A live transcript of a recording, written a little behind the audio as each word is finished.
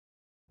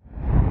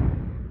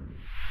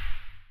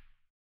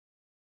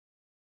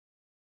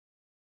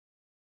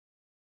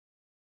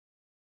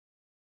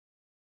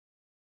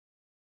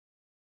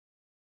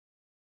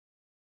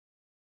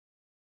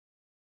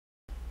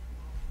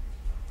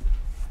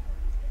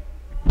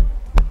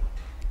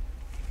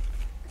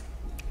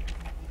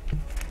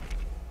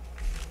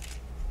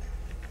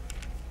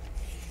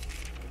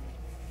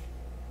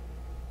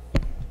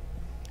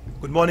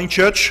Good morning,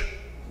 church.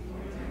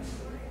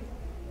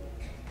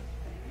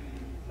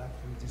 I'd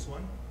like to read this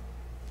one.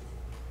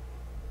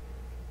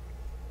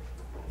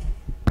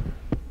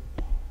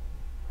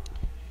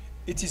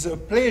 It is a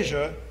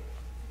pleasure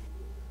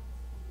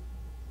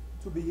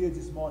to be here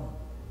this morning.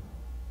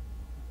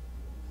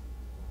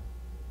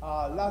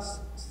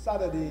 Last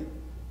Saturday,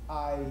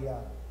 I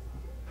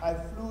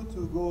flew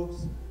to go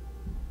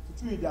to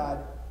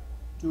Trinidad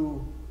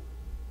to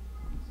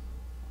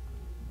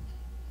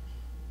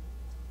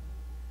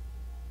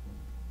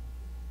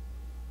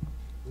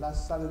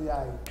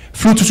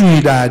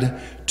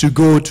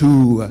go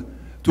to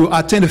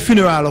attend the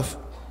funeral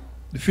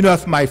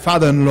of my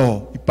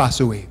father-in-law. He passed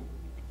away.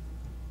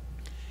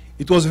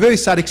 It was a very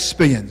sad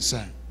experience.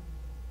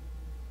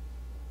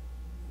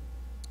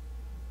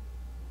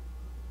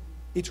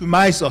 It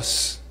reminds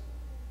us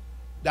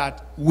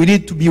that we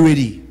need to be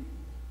ready.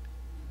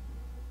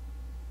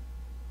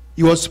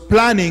 He was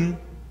planning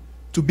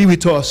to be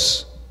with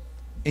us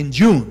in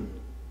June.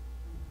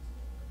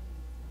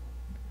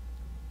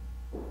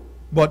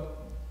 But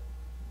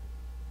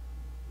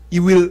he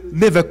will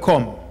never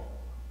come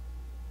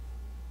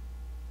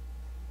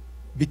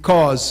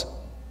because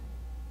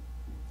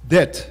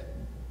death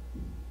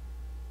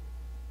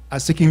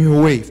has taken him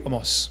away from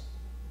us.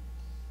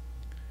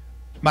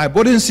 My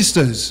brothers and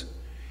sisters,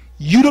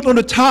 you don't know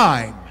the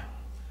time,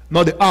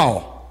 nor the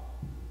hour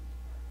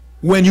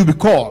when you'll be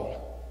called.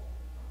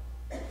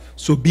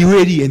 So be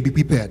ready and be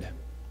prepared.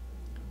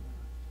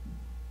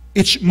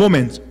 Each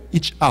moment,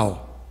 each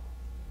hour.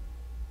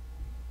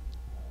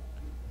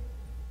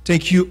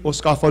 Thank you,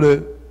 Oscar, for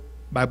the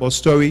Bible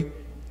story.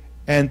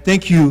 And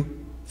thank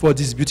you for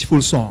this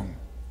beautiful song.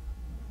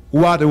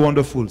 What a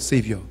wonderful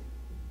Savior.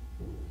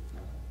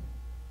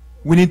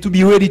 We need to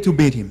be ready to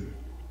meet him.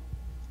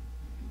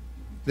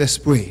 Let's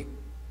pray.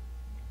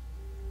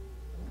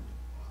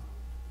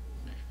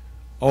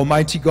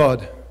 Almighty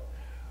God,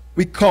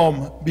 we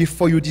come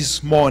before you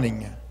this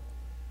morning to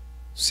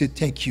say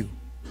thank you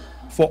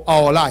for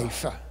our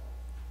life,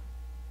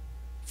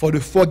 for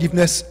the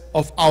forgiveness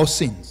of our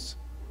sins.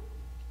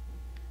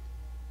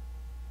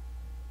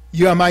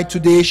 You am I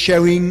today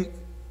sharing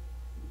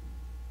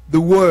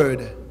the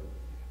word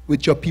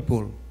with your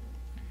people.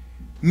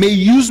 May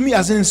you use me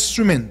as an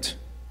instrument.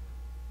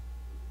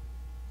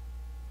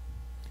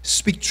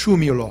 Speak through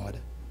me, Lord.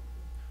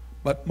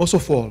 But most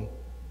of all,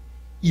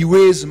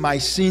 erase my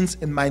sins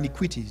and my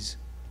iniquities.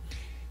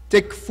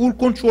 Take full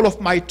control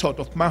of my thought,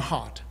 of my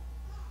heart.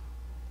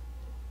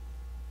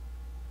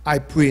 I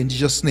pray in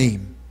Jesus'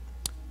 name.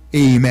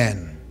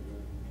 Amen.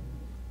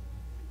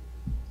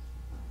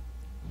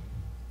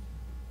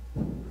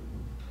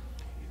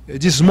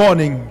 This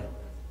morning,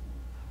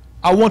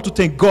 I want to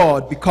thank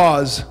God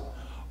because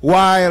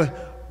while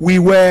we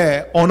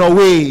were on our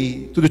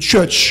way to the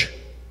church,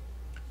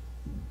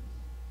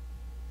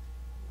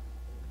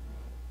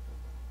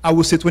 I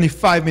would say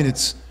 25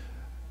 minutes,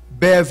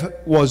 Bev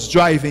was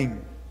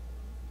driving,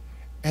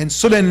 and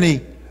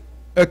suddenly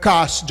a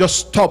car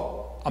just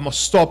stopped. I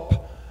must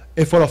stop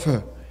in front of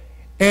her.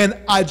 And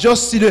I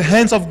just see the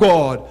hands of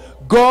God.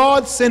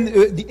 God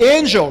sent the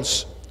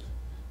angels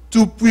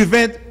to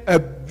prevent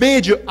a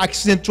major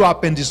accident to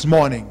happen this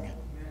morning.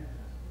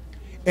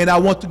 And I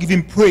want to give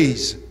him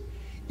praise.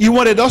 He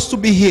wanted us to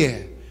be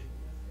here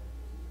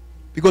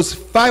because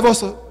five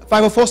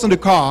of us in the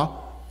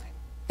car,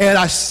 and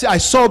I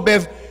saw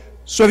Bev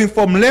swerving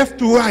from left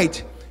to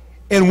right.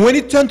 And when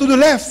he turned to the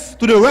left,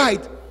 to the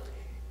right,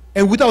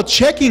 and without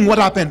checking what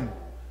happened,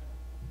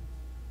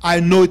 I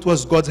know it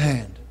was God's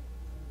hand.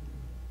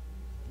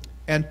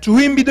 And to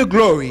him be the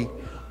glory,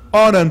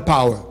 honor, and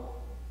power.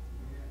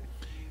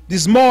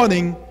 This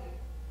morning,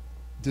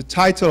 the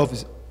title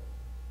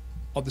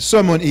of the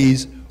sermon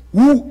is,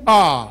 Who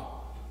Are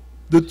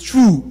the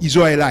True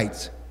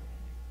Israelites?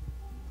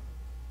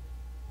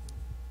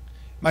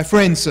 My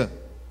friends,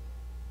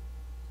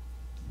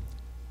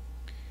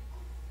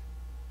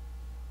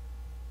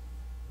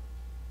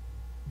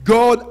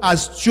 God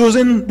has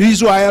chosen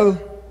Israel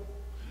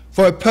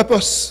for a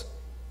purpose,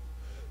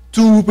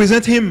 to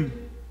represent him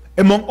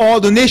among all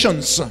the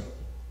nations.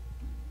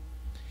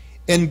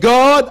 And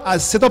God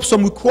has set up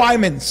some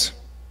requirements.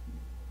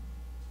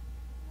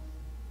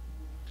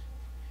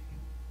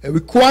 A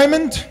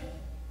requirement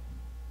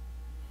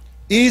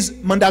is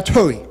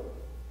mandatory.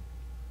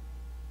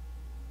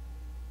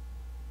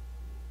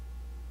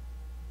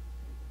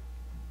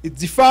 It's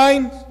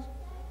defined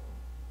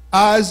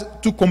as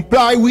to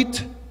comply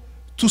with,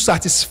 to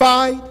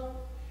satisfy,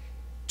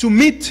 to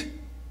meet.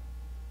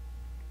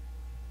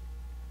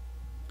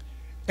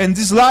 And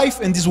this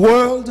life and this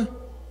world,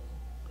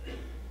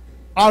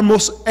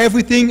 almost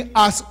everything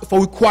asks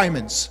for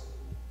requirements.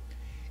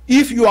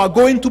 If you are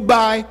going to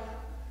buy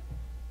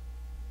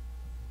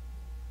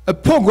a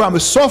program, a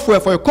software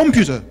for your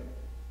computer,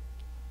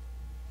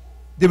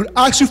 they will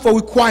ask you for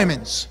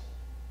requirements.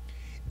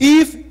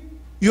 If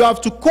you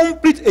have to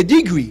complete a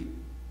degree,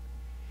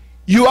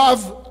 you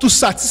have to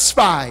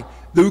satisfy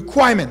the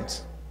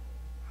requirement.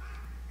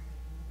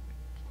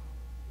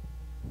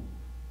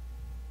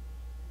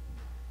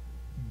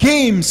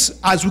 games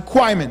as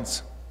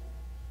requirements.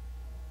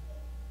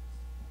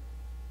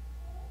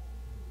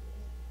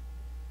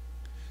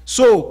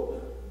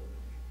 So,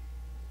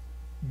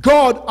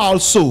 God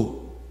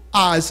also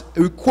has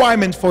a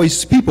requirement for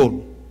his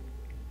people.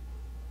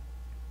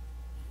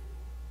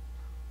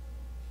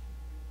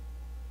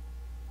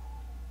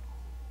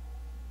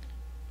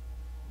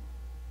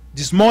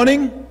 This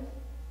morning,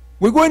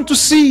 we're going to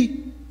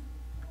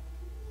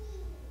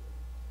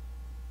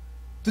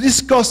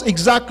discuss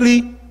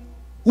exactly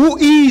who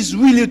is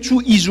really a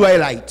true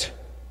Israelite.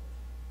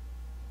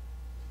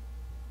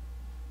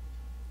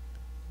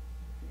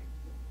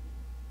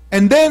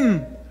 And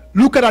then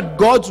look at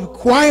God's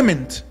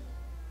requirement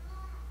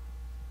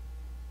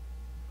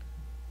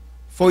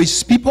for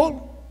his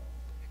people.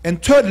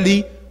 And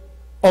thirdly,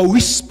 our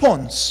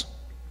response.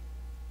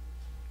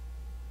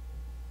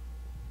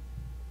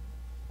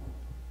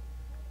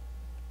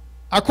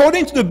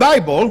 According to the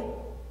Bible,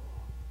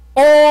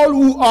 all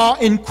who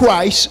are in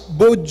Christ,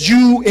 both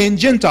Jew and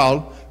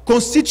Gentile,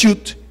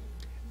 constitute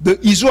the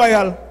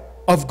Israel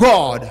of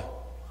God.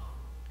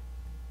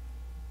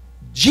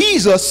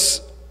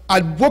 Jesus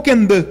had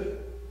broken the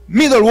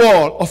middle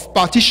wall of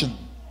partition.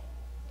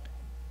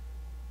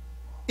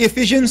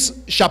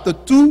 Ephesians chapter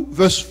 2,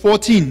 verse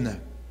 14.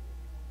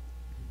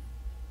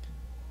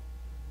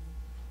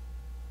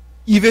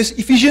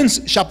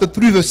 Ephesians chapter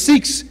 3, verse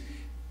 6,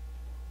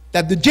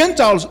 that the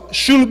Gentiles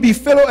should be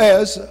fellow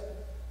heirs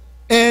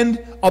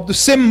and of the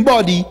same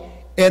body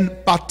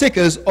and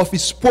partakers of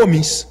his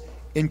promise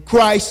in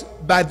Christ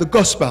by the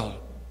gospel.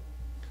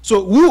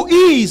 So who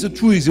is a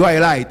true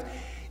Israelite?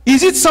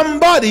 Is it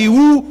somebody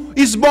who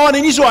is born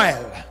in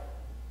Israel?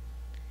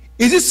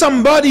 Is it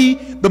somebody,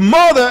 the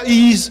mother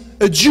is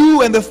a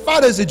Jew and the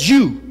father is a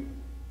Jew?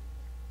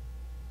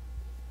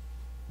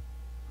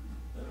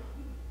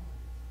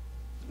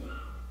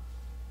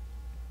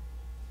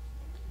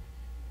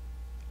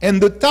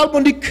 And the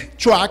Talmudic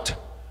tract,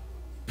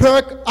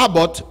 Perk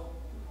Abbott,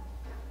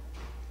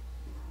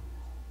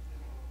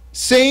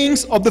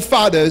 sayings of the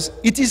fathers,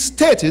 it is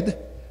stated,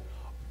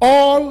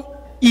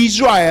 all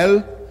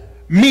Israel,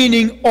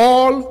 meaning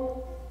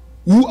all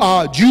who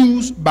are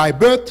Jews by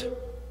birth,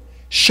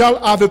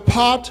 shall have a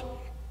part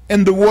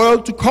in the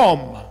world to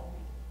come.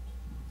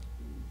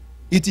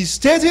 It is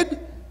stated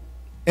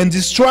in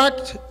this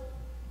tract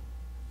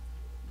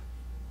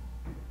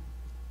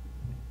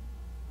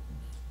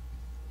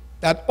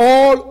that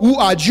all who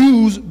are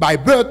Jews by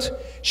birth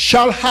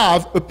shall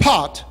have a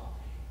part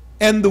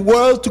in the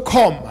world to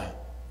come.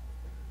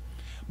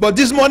 But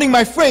this morning,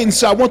 my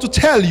friends, I want to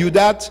tell you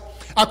that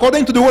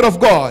according to the word of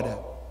God,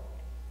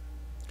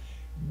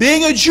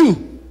 being a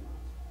Jew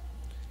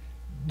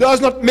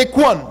does not make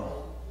one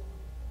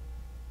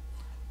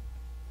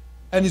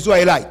an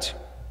Israelite.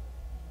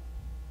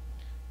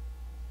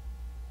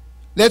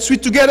 Let's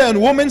read together in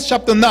Romans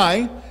chapter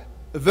 9,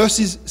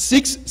 verses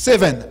 6,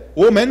 7.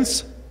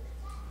 Romans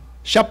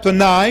chapter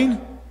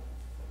 9,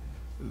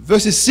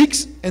 verses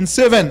 6 and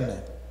 7.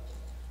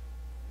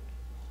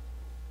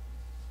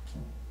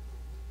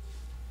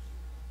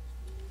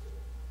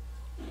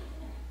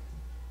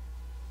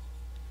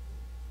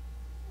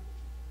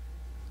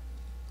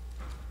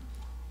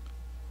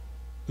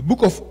 The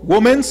book of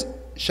Romans,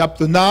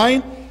 chapter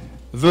 9,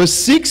 verse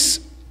 6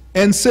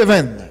 and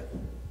 7.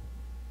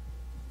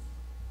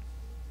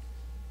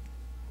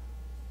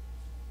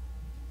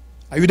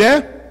 Are you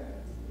there?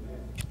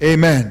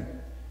 Amen.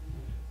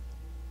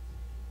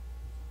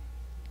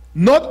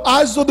 Not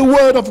as though the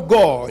word of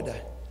God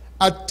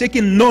had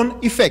taken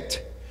none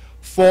effect,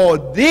 for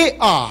they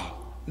are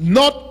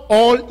not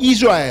all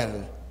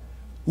Israel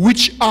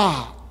which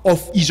are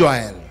of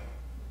Israel.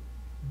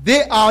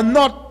 They are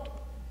not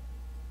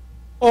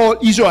all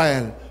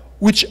Israel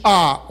which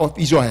are of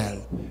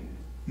Israel.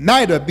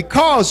 Neither,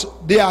 because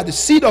they are the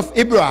seed of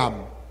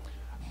Abraham,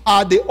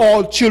 are they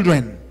all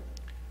children.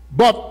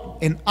 But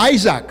in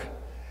Isaac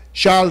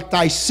shall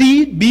thy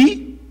seed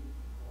be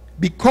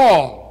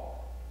called.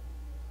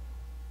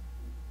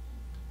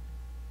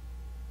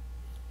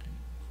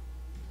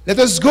 Let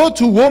us go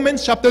to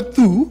Romans chapter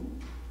 2,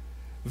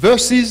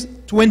 verses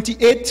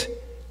 28,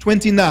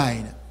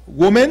 29.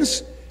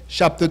 Romans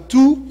chapter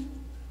 2,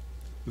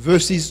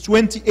 verses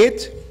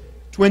 28,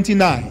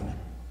 29.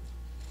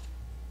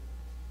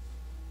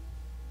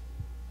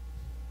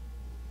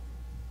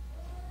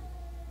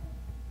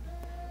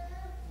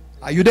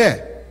 Are you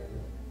there?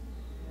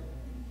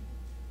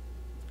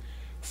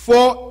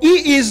 For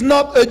he is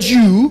not a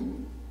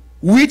Jew,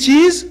 which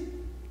is,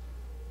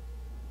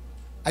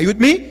 are you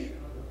with me?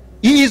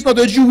 He is not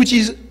a Jew which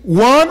is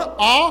one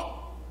or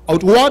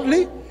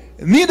outwardly,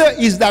 neither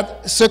is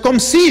that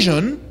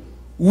circumcision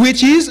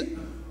which is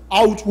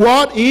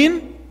outward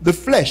in the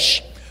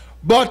flesh.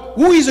 But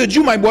who is a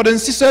Jew, my brothers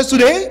and sisters,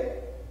 today?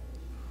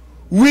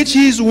 Which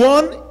is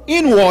one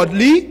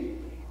inwardly,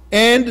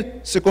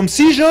 and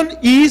circumcision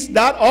is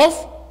that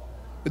of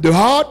the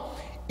heart,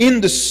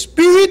 in the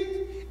spirit,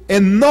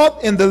 and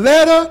not in the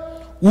letter,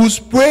 whose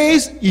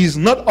praise is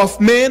not of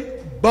men,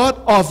 but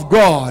of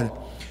God.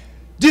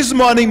 This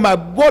morning, my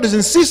brothers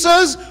and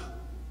sisters,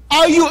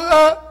 Are you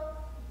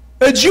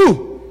a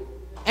Jew?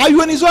 Are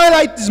you an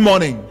Israelite this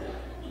morning?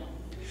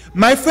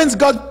 My friends,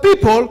 God's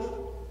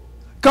people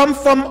come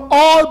from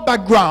all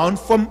background,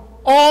 from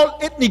all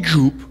ethnic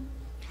group.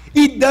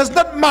 It does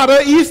not matter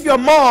if your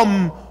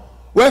mom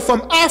were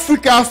from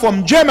Africa,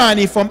 from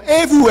Germany, from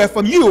everywhere,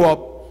 from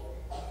Europe,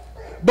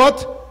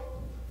 but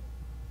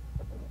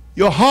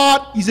your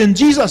heart is in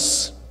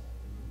Jesus.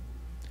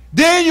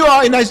 Then you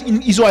are an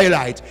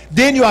Israelite.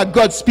 Then you are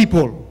God's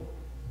people.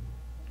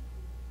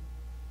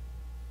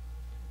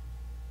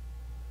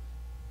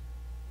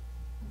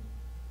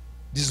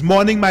 This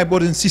morning, my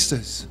brothers and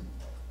sisters,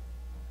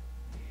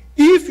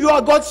 if you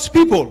are God's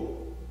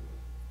people,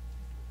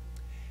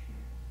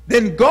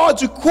 then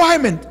God's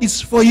requirement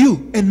is for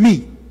you and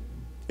me.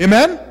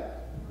 Amen?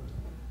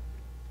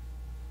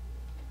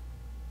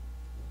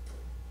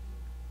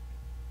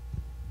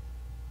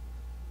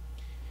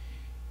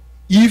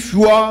 If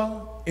you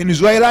are an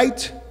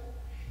Israelite,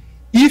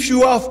 if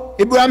you are of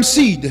Abraham's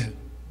seed,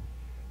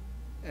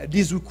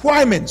 these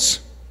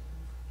requirements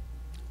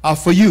are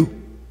for you.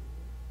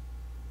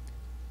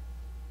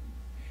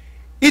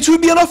 It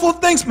would be an awful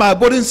thing, my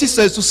brothers and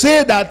sisters, to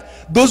say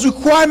that those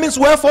requirements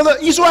were for the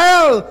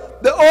Israel,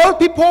 the old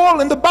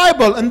people in the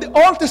Bible and the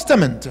Old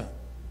Testament.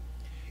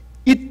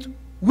 It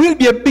will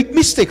be a big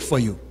mistake for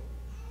you.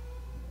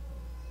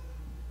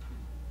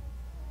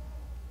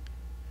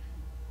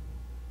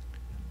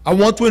 I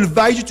want to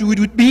invite you to read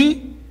with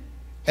me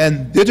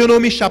in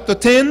Deuteronomy chapter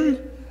 10,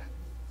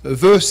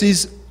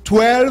 verses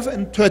 12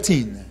 and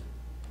 13.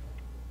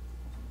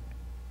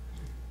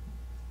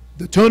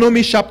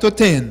 Deuteronomy chapter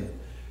 10,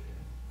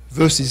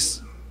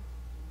 verses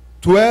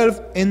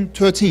 12 and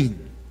 13.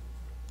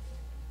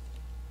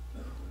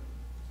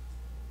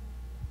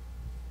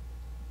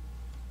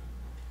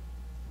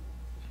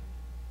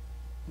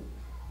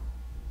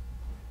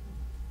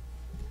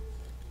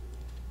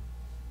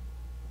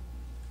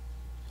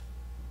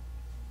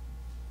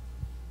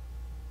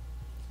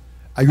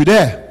 Are you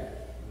there?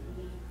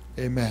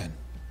 Amen.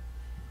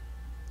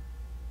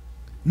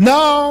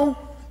 Now,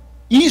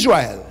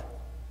 Israel,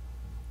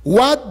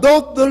 what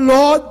doth the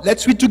Lord,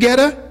 let's read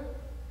together.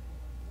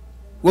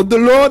 What the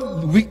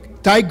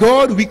Lord thy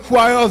God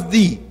require of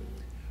thee,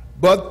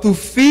 but to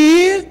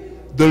fear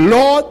the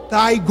Lord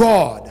thy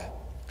God,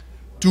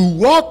 to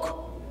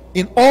walk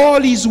in all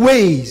his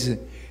ways,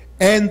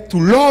 and to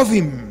love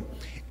him,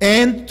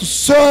 and to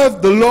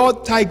serve the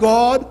Lord thy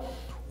God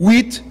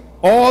with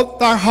all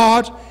thy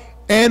heart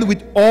and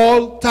with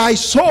all thy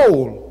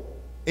soul.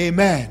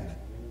 Amen.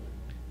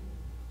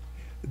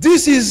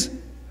 This is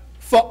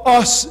for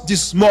us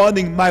this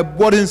morning, my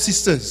brothers and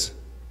sisters.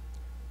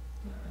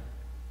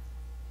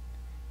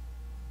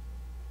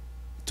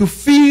 To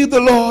fear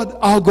the Lord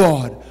our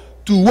God,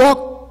 to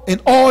walk in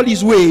all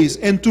his ways,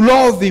 and to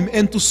love him,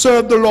 and to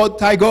serve the Lord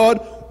thy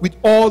God with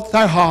all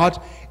thy heart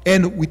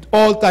and with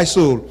all thy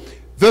soul.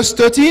 Verse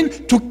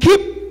 13, to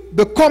keep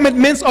the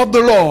commandments of the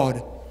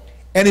Lord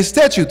and his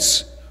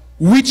statutes,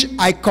 which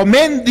I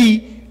command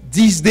thee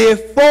this day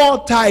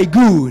for thy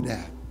good.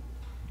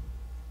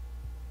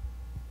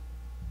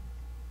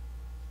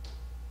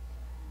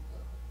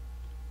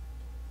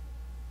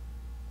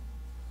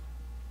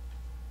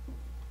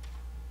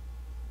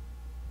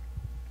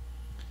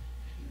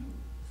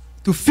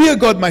 To fear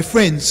God, my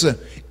friends,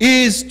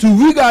 is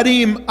to regard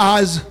him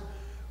as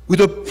with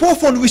a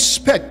profound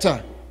respect,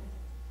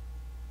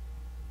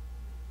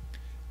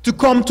 to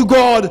come to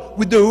God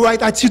with the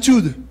right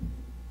attitude.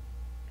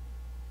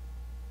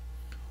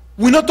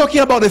 We're not talking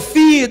about a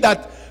fear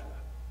that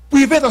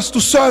prevents us to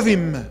serve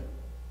him.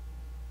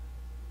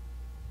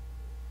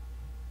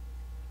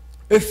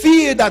 A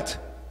fear that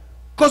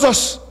causes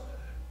us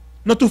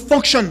not to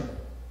function.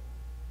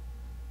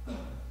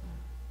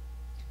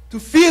 To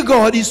fear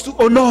God is to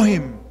honor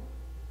him.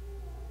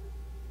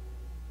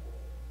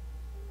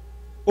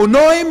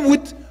 Honor him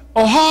with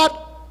our heart,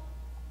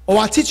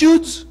 our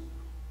attitudes,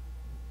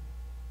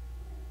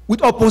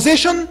 with our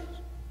possession.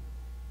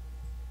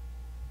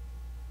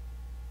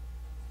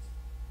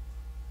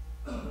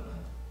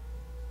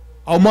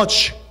 How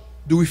much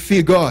do we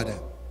fear God?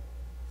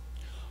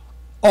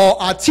 Our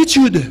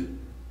attitude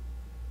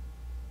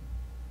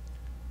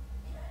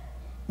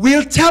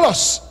will tell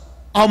us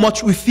how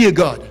much we fear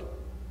God.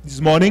 This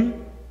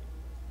morning,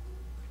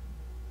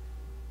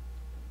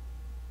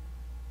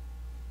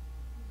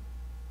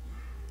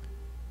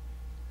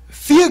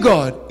 fear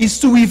God is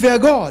to revere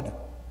God.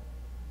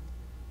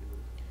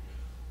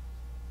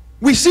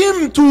 We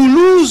seem to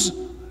lose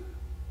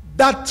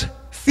that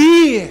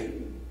fear,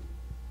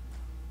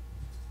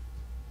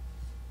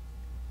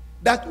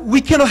 that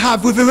we cannot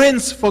have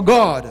reverence for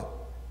God.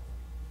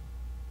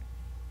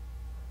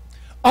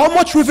 How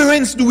much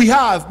reverence do we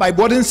have, my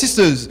brothers and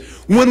sisters,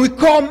 when we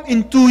come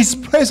into his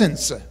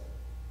presence?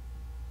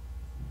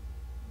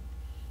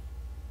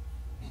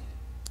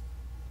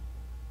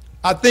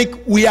 I think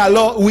we have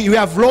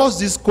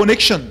lost this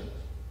connection.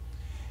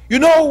 You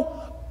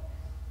know,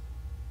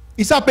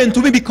 it's happened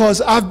to me because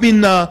I've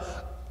been,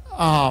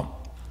 I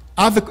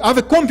have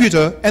a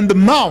computer, and the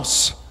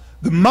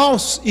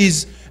mouse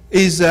is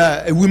is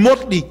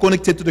remotely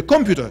connected to the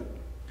computer.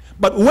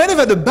 But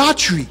whenever the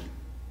battery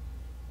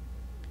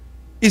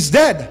is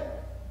dead,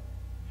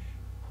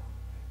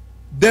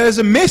 there's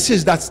a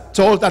message that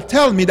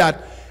tells me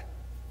that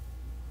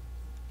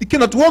it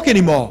cannot work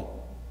anymore.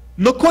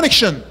 No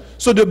connection.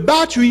 So the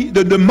battery,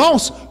 the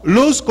mouse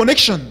loses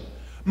connection.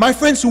 My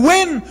friends,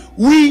 when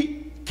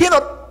we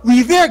cannot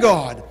revere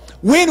God,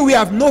 when we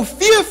have no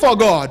fear for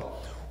God,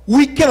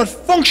 we cannot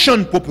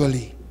function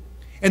properly.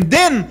 And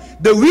then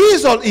the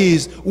result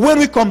is, when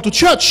we come to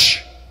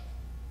church,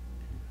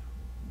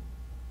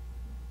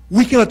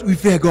 we cannot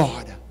revere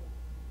God.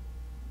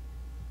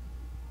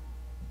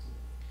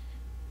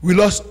 We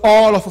lost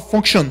all of our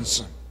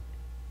functions.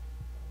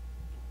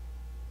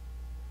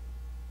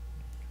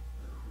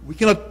 We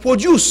cannot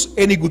produce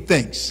any good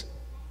things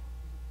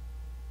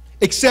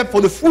except for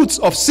the fruits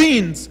of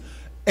sins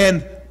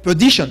and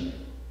perdition.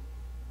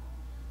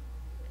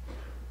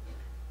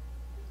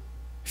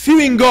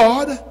 Fearing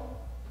God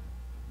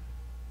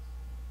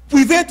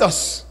prevents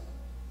us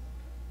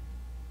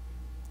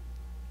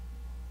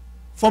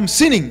from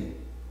sinning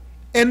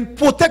and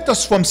protect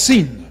us from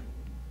sin.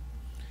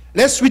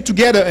 Let's read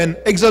together in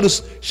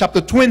Exodus chapter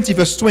 20,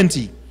 verse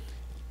 20.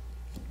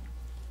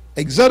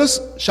 Exodus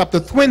chapter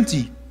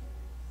 20.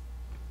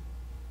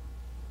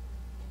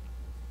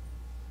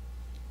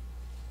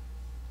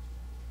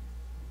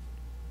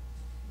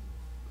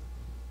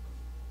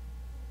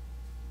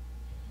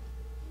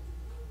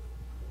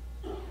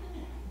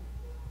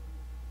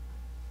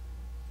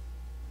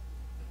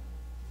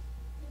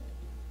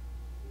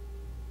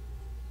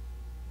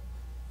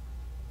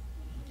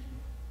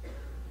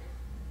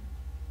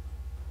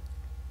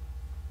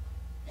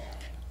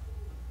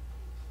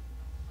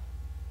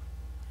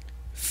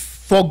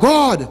 For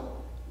God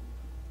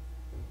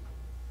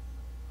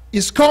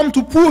is come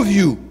to prove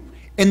you,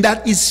 and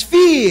that his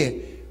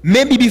fear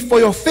may be before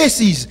your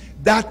faces,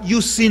 that you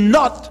sin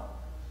not.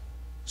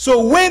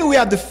 So when we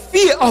have the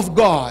fear of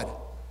God,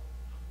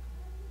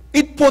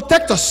 it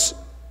protects us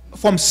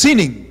from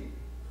sinning.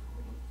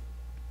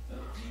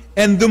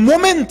 And the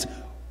moment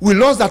we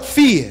lose that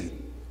fear,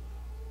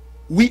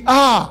 we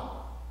are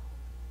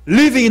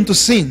living into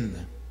sin.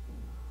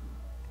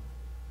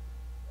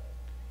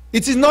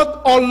 It is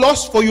not all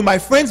lost for you, my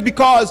friends,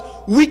 because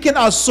we can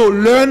also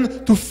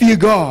learn to fear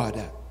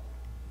God.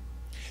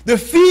 The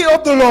fear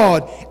of the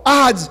Lord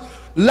adds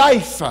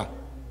life.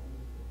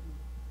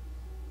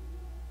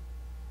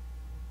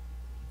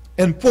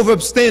 In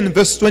Proverbs 10,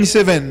 verse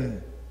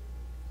 27.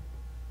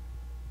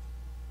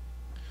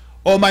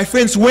 Oh, my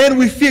friends, when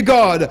we fear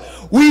God,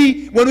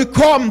 when we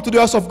come to the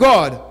house of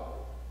God,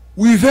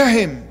 we revere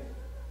Him.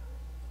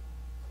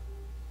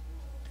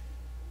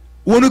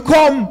 When we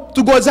come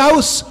to God's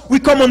house, we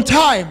come on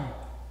time.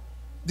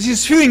 This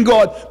is fearing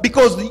God,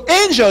 because the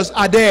angels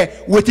are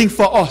there waiting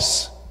for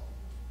us.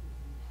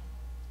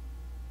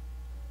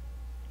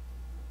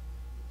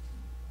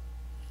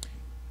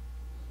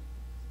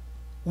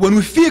 When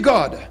we fear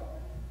God,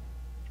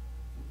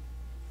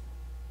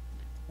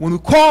 when we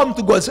come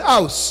to God's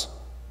house,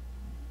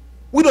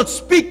 we don't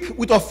speak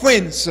with our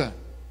friends.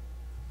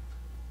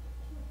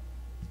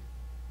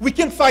 We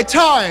can find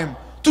time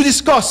to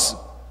discuss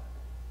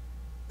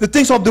the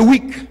things of the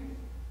week.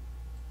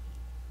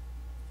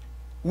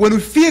 When we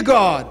fear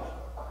God,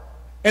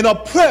 and our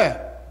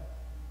prayer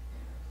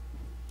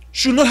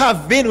should not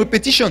have vain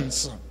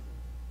repetitions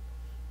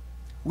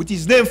with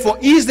His name, for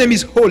His name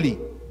is holy.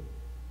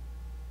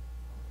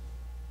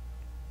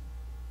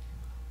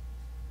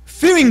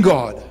 Fearing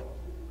God,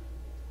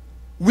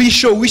 we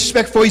show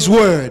respect for His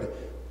word.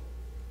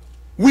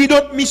 We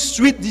don't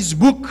mistreat this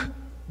book,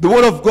 the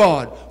word of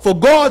God, for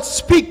God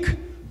speaks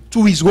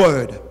to His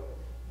word.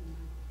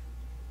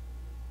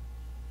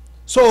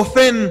 So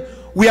often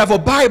we have a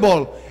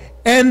Bible,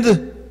 and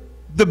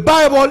the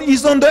Bible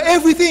is under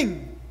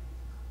everything.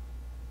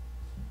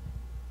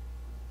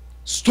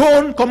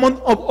 Stone come on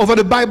over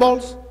the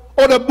Bibles,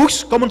 other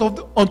books come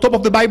on top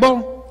of the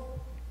Bible.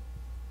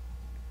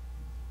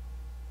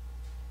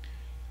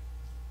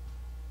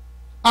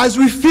 As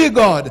we fear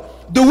God,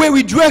 the way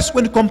we dress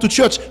when we come to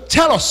church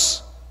tell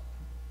us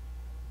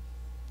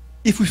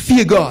if we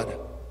fear God.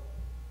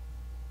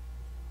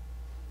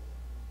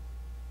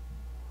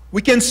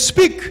 We can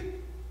speak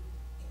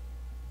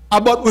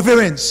about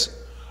reverence,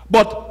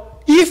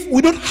 but if we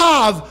don't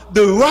have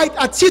the right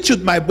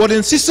attitude, my brothers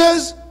and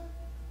sisters,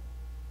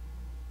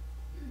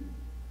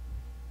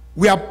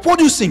 we are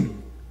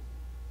producing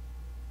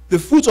the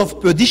fruits of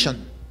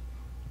perdition.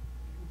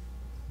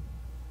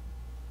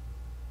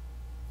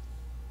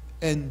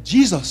 And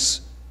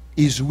Jesus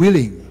is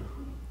willing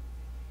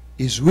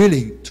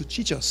to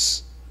teach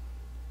us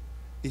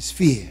His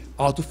fear,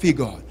 how to fear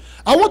God.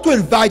 I want to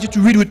invite you to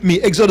read with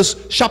me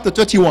Exodus chapter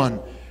 31,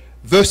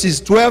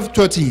 verses 12,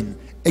 13.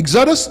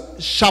 Exodus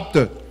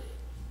chapter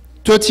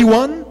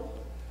 31,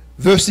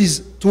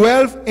 verses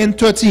 12 and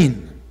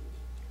 13.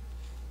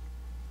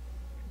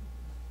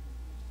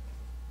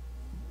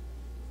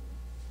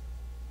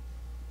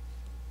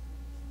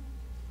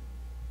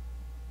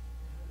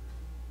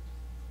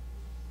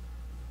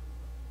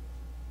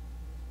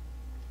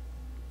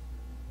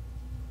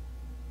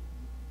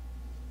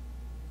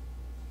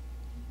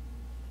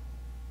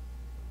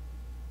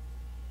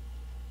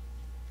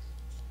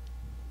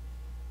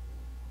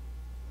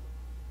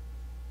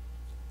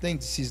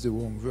 think this is the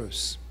wrong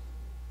verse.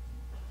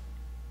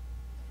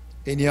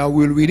 Anyhow,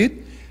 we'll read it.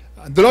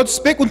 The Lord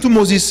spake unto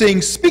Moses,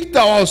 saying, Speak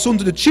thou also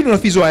unto the children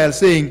of Israel,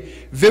 saying,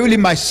 Verily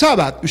my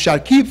Sabbath you shall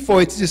keep,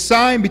 for it is a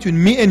sign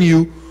between me and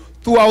you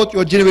throughout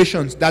your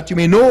generations, that you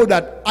may know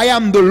that I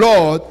am the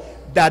Lord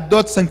that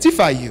doth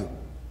sanctify you.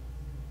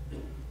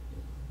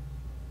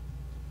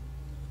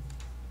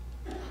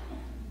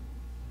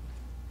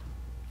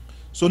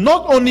 So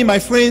not only, my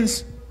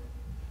friends,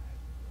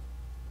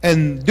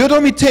 in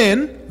Deuteronomy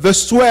 10,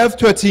 verse 12,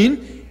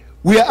 13,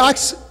 we are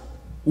asked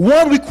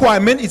one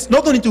requirement. It's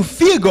not only to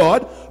fear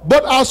God,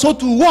 but also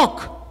to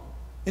walk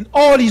in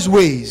all his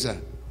ways.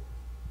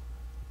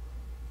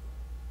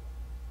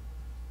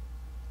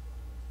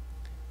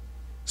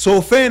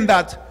 So friend,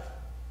 that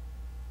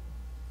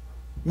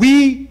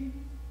we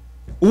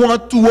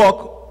want to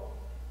walk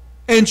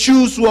and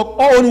choose to walk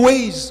our own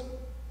ways.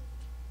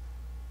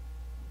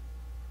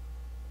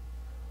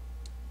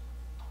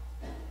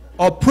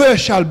 Our prayer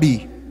shall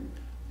be,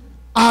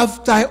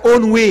 have thy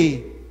own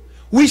way.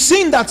 We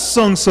sing that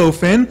song so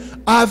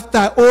often, have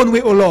thy own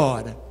way, O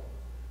Lord.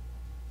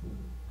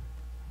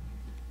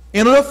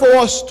 In order for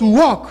us to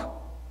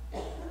walk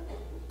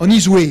on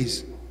his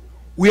ways,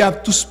 we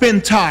have to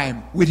spend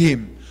time with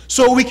him,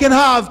 so we can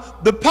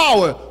have the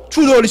power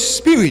through the Holy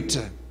Spirit.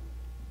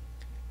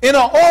 In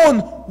our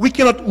own, we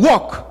cannot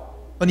walk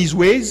on his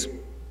ways.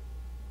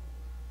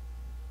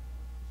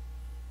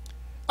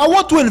 I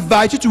want to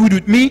invite you to read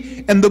with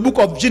me in the book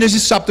of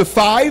Genesis chapter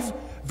 5,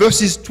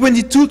 verses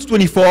 22 to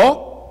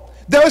 24.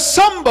 There was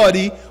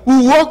somebody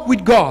who walked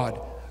with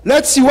God.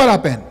 Let's see what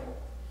happened.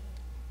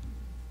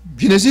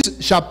 Genesis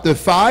chapter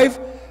 5,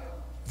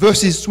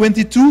 verses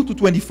 22 to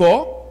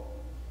 24.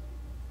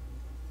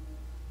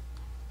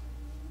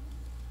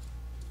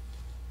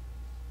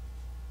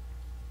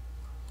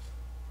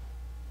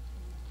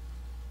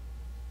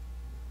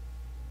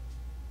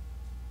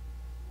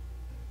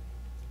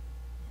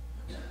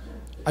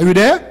 Are you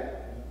there?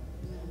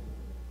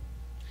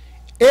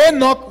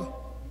 Enoch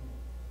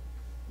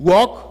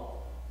walked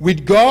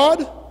with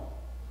God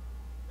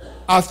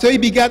after he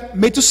begat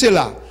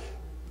Methuselah.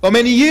 How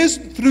many years?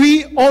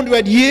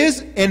 300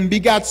 years, and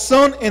begat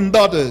sons and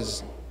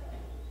daughters.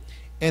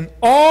 And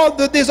all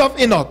the days of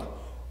Enoch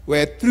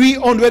were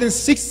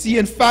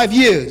 365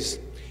 years.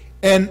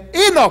 And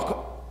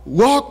Enoch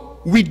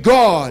walked with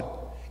God,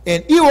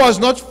 and he was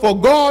not, for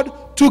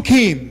God took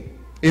him.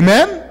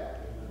 Amen?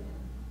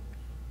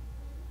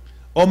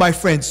 Oh, my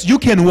friends, you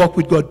can walk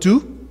with God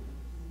too.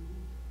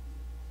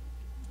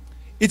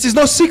 It is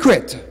no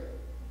secret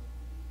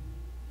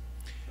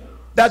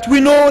that we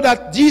know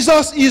that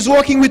Jesus is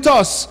walking with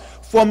us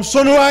from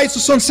sunrise to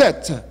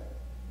sunset.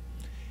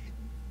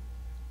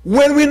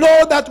 When we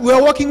know that we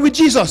are walking with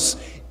Jesus,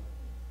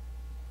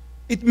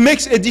 it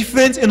makes a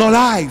difference in our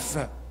life.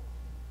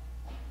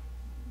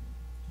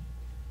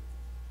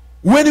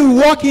 When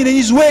we walk in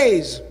his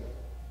ways,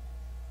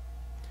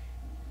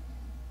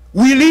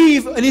 we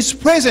live in his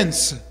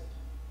presence,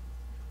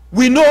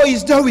 we know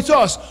he's there with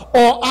us,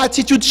 our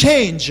attitude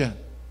change.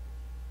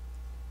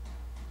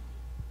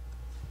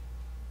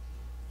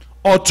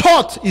 Our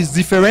thought is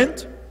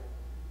different.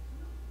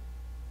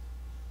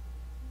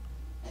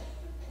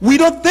 We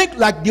don't think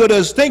like the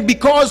others think,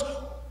 because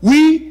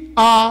we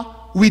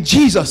are with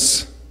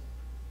Jesus.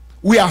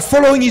 We are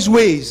following his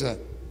ways.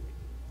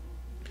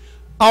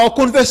 Our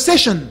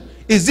conversation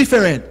is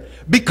different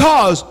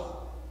because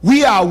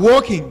we are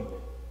walking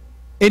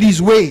in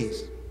his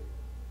ways.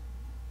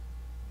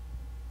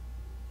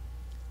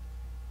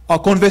 Our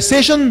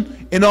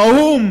conversation in our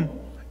home,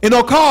 in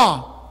our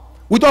car,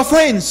 with our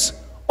friends,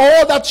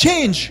 all that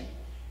change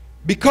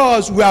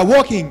because we are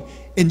walking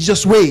in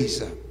Jesus'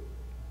 ways.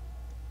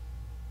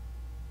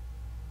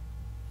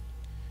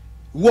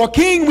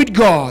 Walking with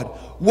God,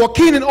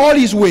 walking in all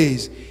his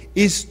ways,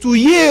 is to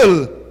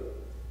yield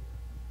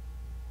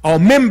our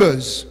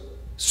members,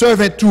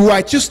 servant to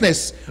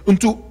righteousness,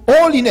 unto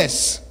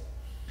holiness.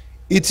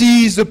 It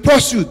is the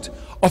pursuit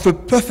of a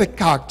perfect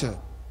character.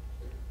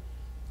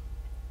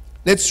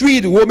 Let's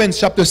read Romans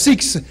chapter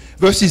 6,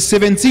 verses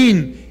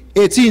 17,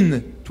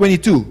 18,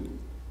 22.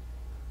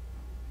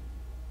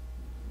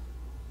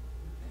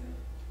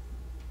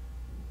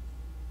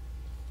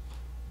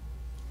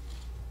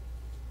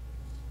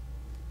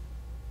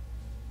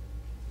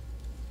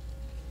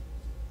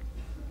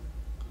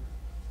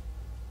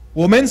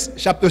 Romans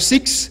chapter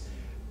 6,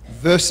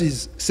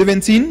 verses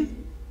 17.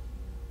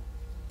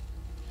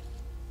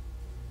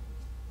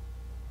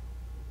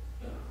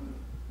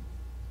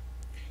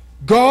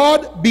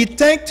 God be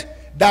thanked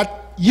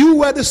that you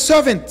were the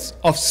servants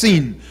of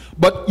sin,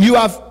 but you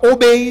have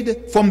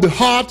obeyed from the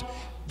heart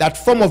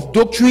that form of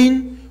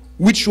doctrine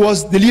which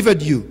was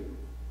delivered you.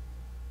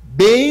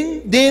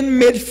 Being then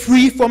made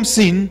free from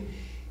sin,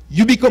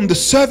 you become the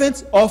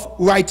servants of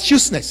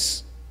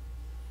righteousness.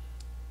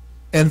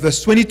 And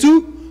verse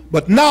 22,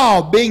 but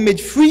now being made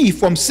free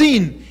from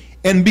sin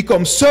and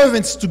become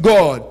servants to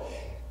God,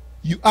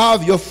 you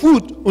have your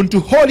fruit unto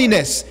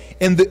holiness,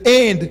 and the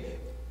end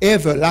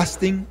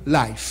everlasting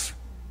life.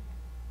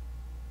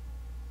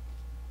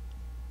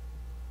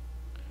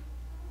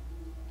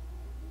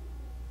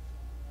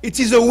 It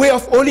is a way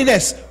of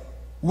holiness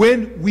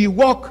when we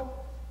walk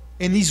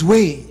in his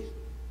way.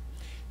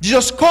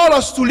 Jesus called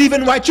us to live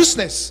in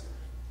righteousness.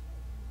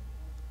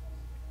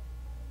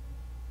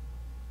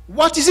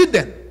 What is it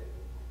then?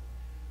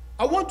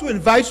 I want to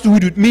invite you to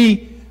read with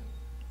me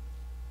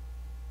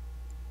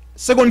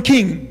 2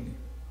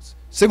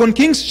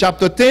 Kings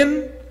chapter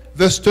 10,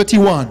 verse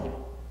 31.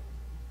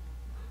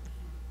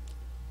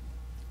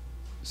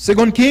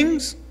 2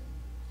 Kings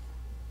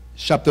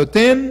chapter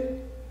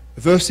 10,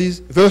 verse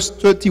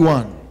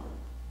 31.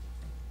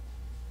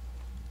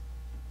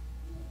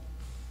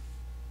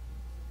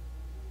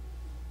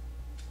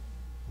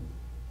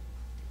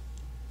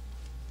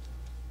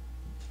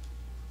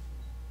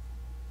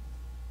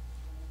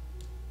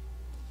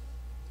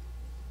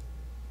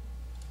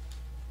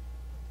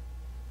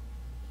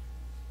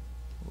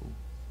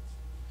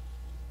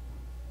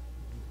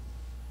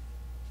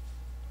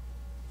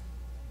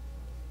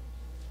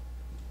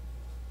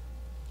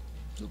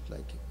 Look like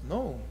it.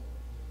 No.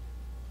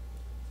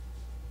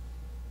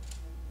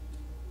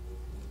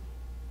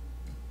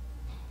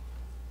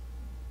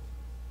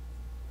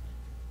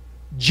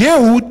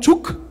 Jehu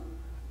took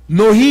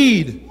no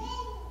heed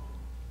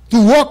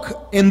to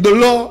walk in the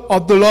law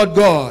of the Lord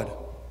God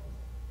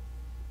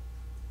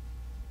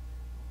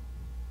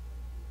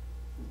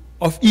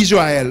of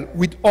Israel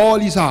with all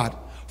his heart,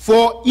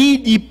 for he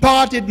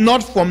departed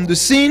not from the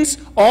sins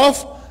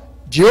of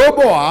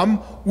Jeroboam,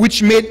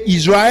 which made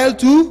Israel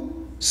to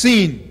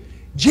sin.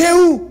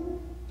 Jehu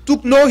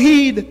took no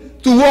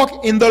heed to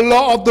walk in the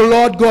law of the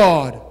Lord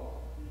God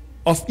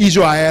of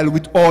Israel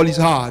with all his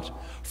heart,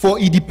 for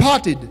he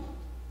departed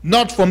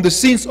not from the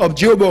sins of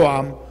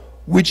Jeroboam,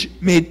 which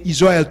made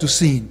Israel to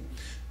sin.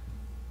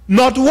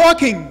 Not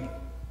walking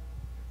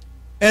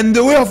in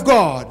the way of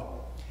God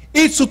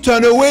is to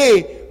turn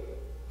away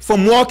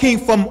from walking,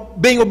 from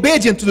being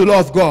obedient to the law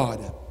of God.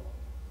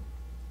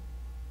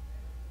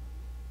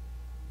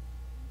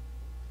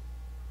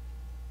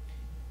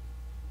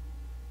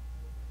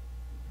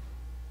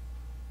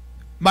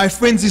 My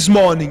friends, this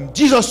morning,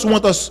 Jesus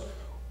wants us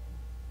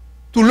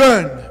to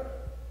learn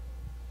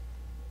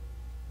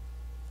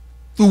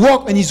to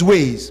walk in his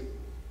ways.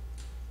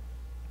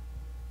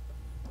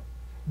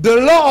 The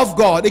law of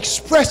God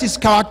expresses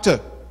character.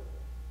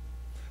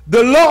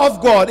 The law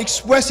of God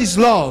expresses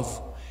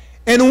love.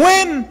 And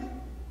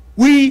when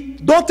we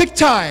don't take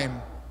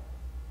time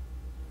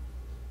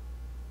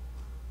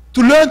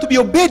to learn to be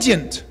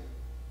obedient,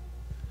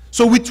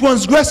 so we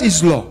transgress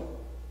his law.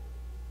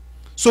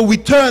 So we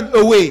turn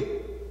away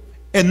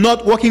and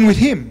not walking with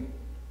him.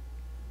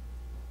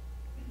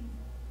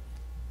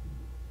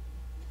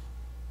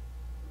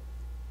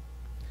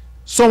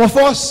 Some of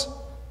us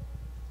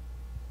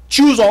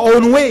choose our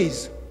own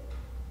ways.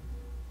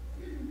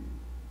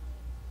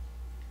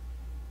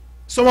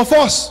 Some of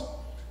us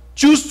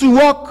choose to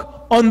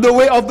walk on the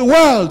way of the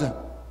world.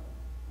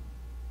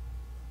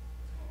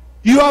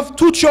 You have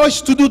two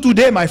choices to do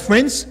today, my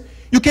friends.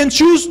 You can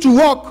choose to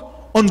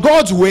walk on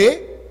God's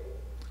way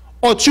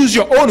or choose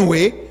your own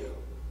way.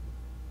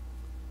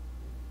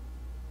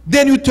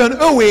 Then you turn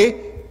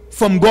away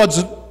from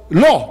God's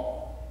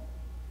law.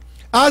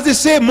 As they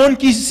say,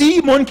 monkey see,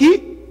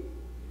 monkey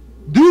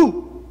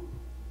do.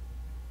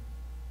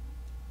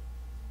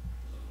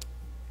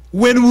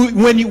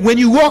 When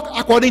you walk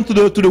according to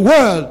the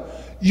world,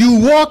 you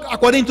walk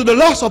according to the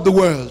laws of the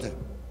world.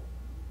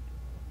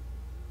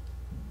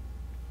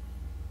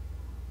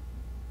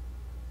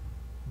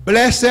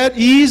 Blessed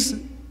is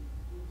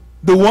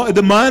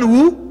the man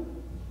who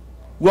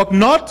walk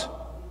not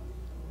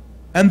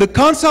and the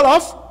counsel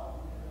of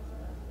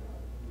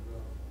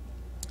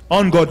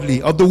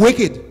ungodly, of the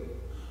wicked.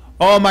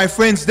 Oh, my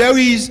friends, there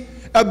is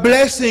a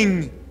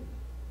blessing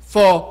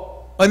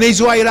for an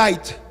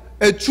Israelite,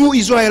 a true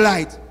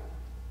Israelite,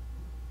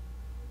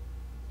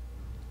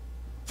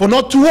 for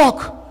not to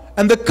walk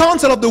and the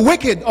counsel of the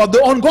wicked, of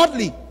the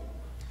ungodly.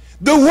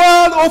 The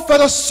world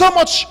offers us so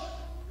much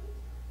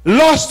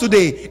loss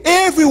today.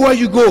 Everywhere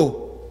you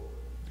go,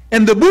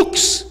 and the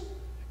books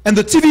and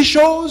the TV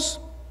shows,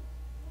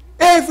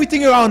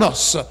 everything around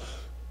us.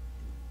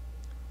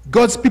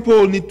 God's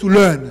people need to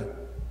learn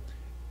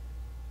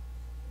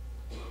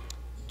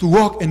to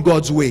walk in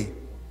God's way.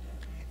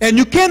 And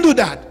you can do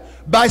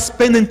that by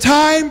spending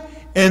time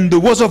in the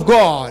words of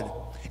God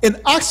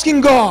and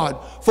asking God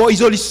for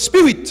his Holy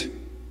Spirit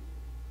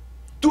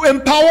to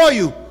empower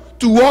you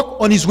to walk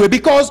on his way.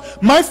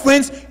 Because, my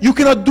friends, you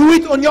cannot do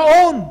it on your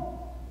own.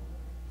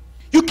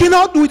 You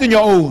cannot do it on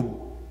your own.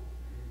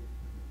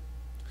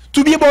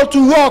 To be able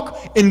to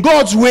walk in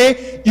God's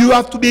way, you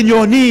have to be on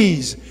your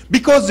knees.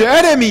 Because the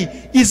enemy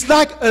is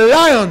like a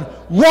lion,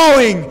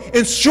 roaring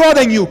and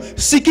striding you,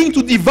 seeking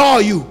to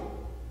devour you.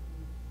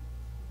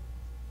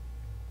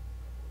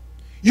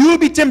 You will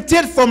be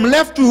tempted from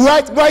left to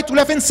right, right to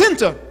left and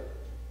center.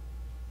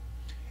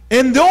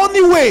 And the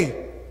only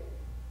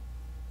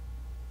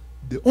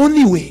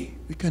way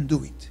we can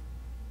do it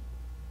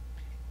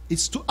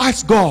is to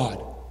ask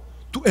God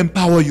to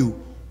empower you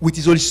with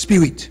his Holy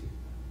Spirit.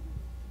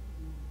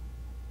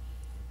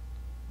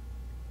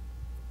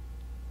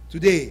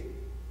 Today,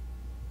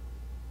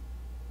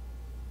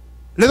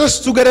 Let us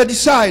together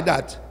decide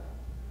that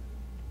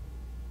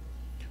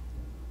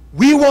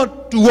we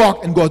want to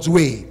walk in God's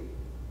way.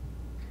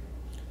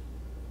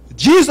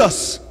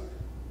 Jesus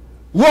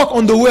walked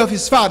on the way of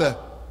his Father.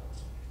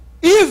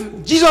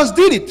 If Jesus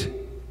did it,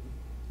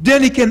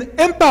 then he can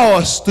empower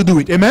us to do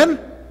it. Amen?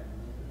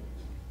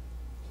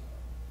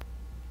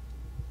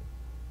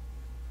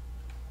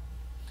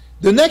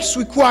 The next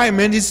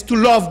requirement is to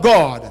love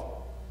God.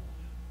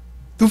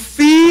 To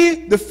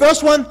fear, the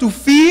first one, to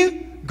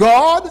fear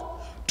God,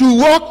 to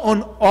walk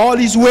on all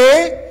his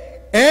way,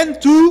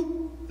 and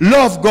to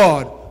love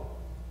God.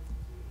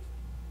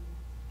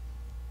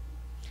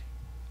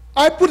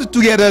 I put it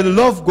together,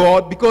 love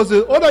God, because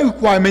the other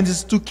requirement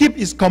is to keep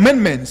his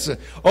commandments.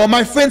 Or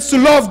my friends, to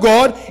love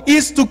God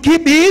is to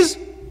keep his.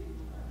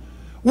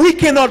 We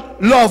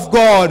cannot love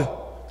God.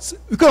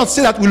 We cannot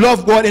say that we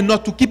love God and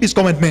not to keep his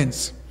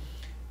commandments.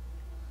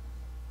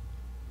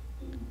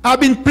 I've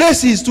been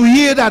places to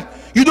hear that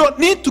you don't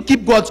need to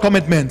keep God's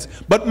commandments.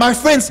 But my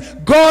friends,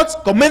 God's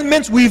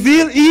commandments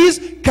reveal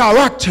his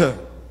character.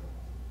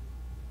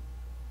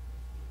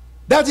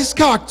 That is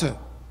character.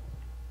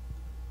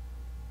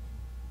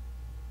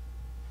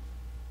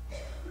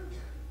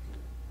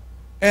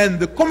 And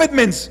the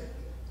commandments,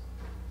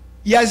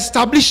 he has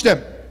established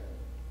them.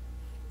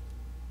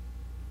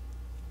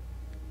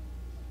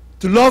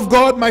 To love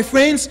God, my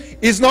friends,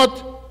 is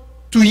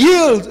not to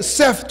yield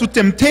self to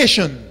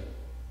temptation.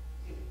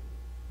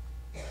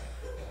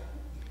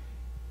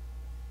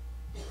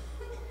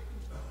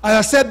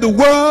 As I said, the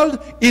world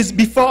is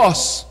before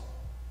us,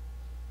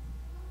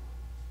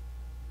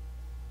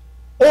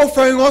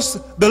 offering us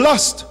the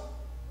lust,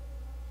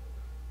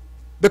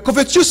 the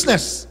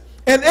covetousness,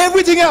 and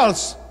everything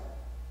else.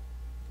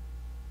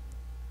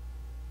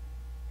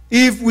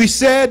 If we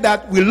say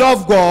that we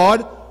love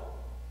God,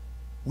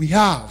 we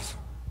have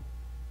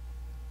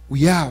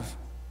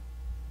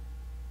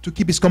to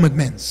keep his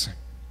commandments.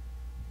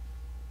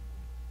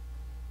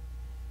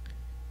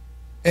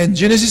 In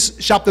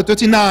Genesis chapter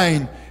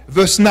 39,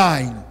 verse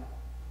 9.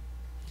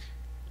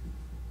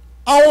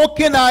 How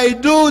can I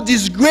do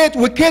this great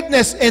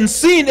wickedness and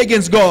sin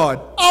against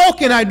God? How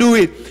can I do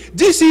it?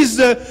 This is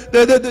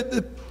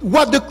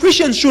what the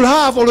Christians should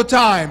have all the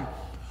time.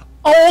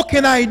 How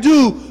can I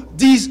do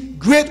this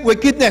great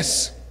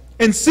wickedness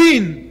and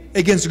sin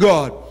against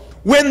God?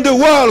 When the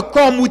world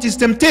comes with its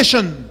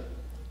temptation,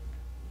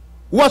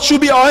 what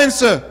should be our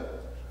answer?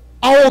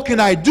 How can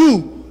I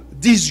do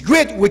this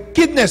great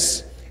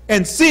wickedness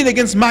and sin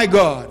against my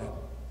God?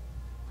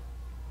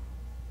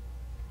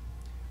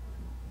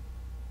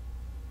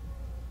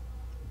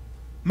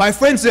 My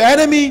friends, the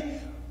enemy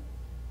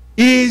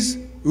is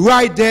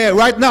right there,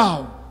 right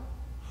now.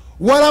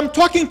 While I'm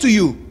talking to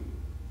you,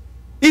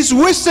 he's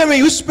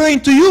whispering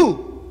to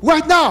you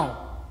right now.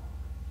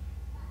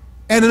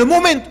 And in a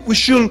moment, we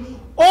should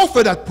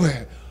offer that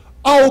prayer.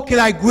 How can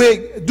I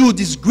do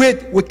this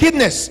great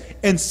wickedness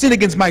and sin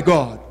against my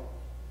God?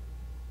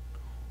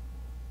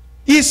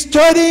 He's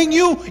studying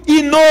you.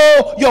 He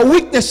knows your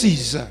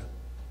weaknesses.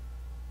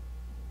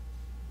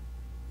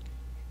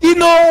 He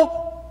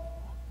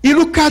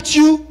look at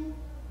you.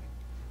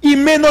 He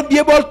may not be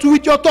able to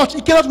read your thoughts.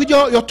 He cannot read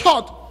your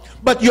thought,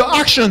 but your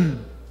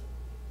action.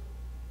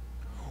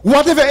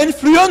 Whatever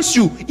influence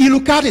you, he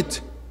look at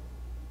it.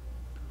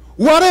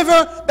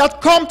 Whatever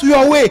that come to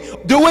your way,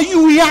 the way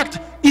you react,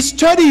 he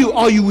study you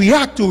or you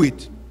react to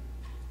it.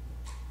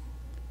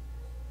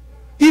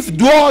 If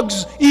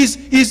drugs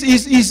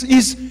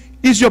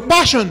is your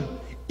passion,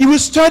 he will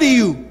study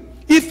you.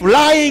 If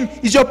lying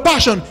is your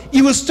passion,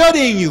 he will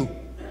studying you.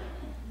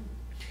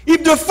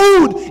 If the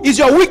food is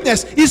your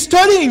weakness, he's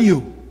studying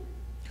you.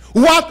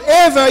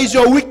 Whatever is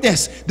your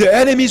weakness, the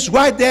enemy is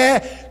right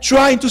there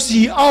trying to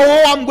see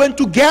how I'm going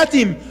to get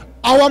him,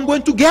 how I'm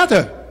going to get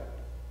her.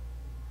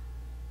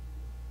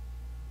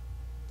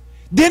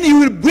 Then he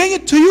will bring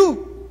it to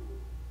you.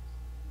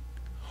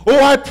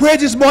 Oh, I pray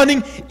this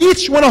morning,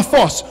 each one of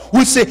us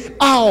will say,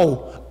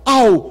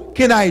 how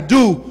can I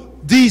do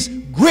this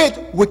great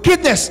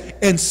wickedness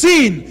and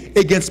sin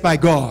against my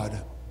God?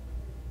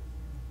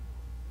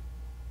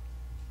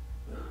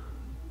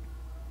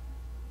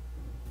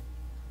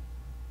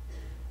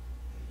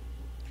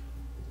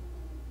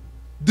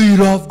 Do you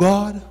love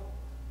God?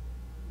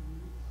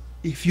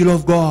 If you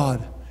love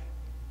God,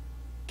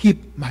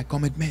 keep my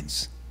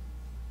commandments.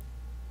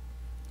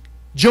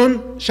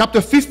 John chapter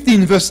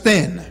 15, verse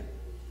 10.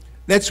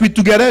 Let's read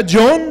together.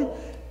 John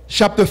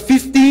chapter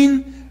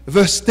 15,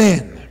 verse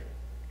 10.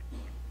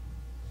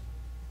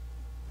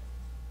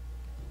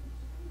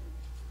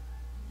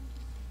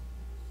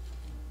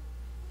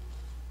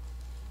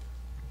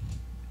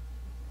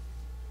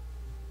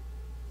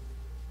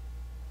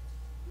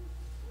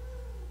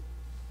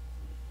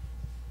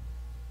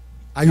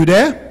 Are you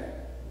there?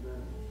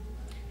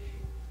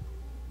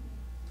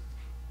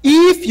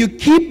 If you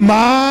keep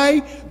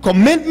my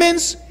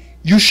commandments,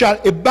 you shall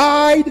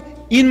abide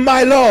in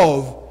my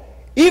love,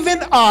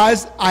 even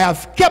as I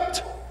have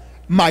kept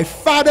my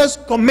Father's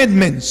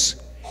commandments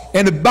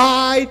and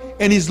abide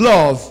in his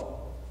love.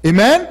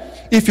 Amen?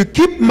 if you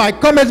keep my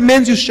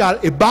commandments, you shall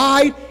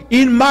abide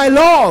in my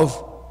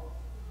love.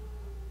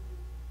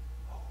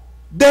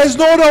 There's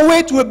no other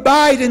way to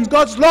abide in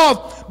God's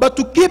love but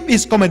to keep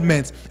his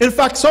commandments. In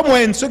fact,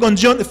 somewhere in 1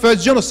 John or 2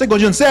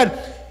 John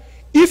said,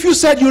 if you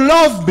said you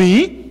love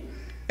me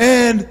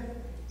and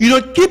you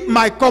don't keep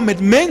my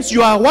commandments,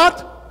 you are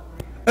what?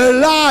 A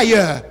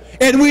liar.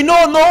 And we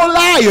know no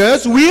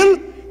liars will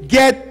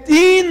get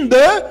in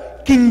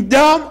the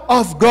kingdom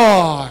of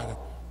God.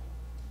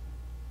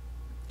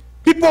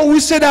 People will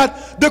say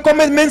that the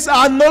commandments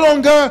are no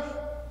longer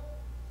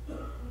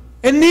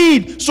a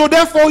need, so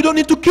therefore we don't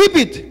need to keep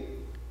it.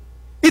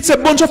 It's a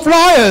bunch of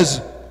liars.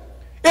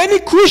 Any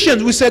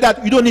Christians will say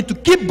that you don't need to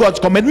keep God's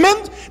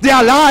commandment, they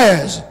are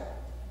liars.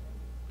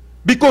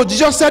 Because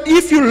Jesus said,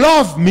 if you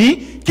love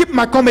me, keep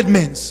my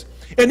commandments.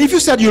 And if you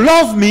said you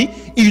love me,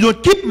 if you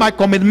don't keep my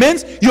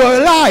commandments,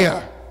 you're a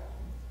liar.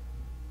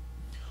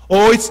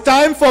 Oh, it's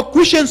time for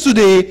Christians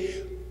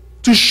today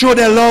to show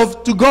their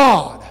love to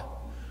God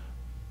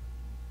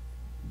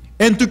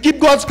and to keep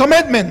God's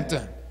commandment.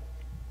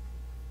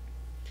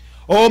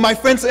 Oh, my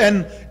friends,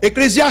 in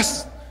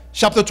Ecclesiastes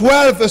chapter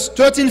 12, verse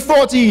 13,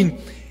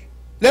 14.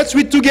 Let's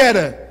read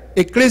together.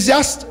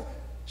 Ecclesiastes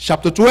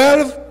chapter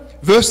 12,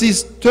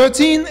 verses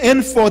 13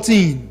 and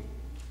 14.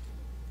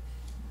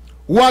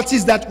 What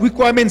is that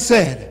requirement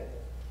said?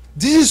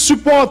 This is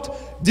support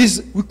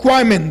this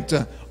requirement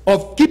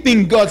of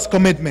keeping God's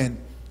commandment.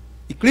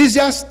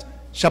 Ecclesiastes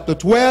chapter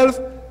 12,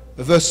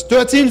 verse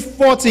 13,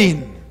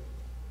 14.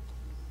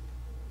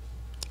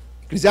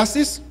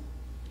 Ecclesiastes.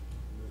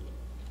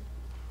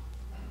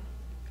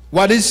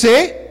 What does it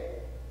say?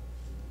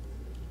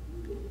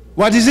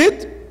 What is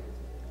it?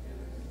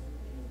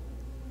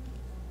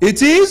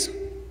 It is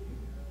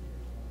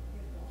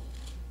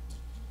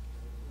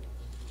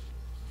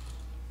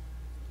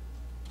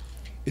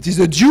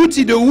the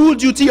duty, the whole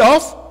duty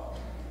of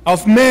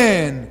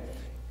man.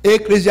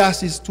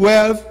 Ecclesiastes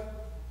 12,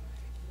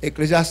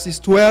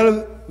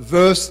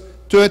 verse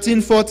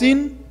 13,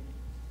 14.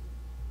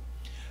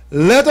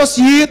 Let us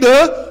hear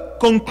the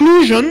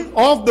conclusion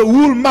of the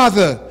whole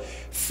matter.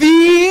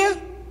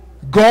 Fear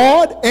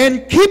God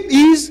and keep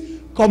his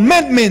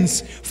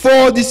commandments,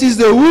 for this is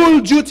the whole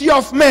duty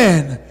of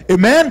man.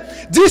 Amen.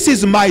 This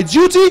is my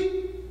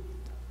duty.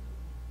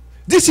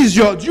 This is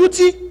your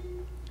duty.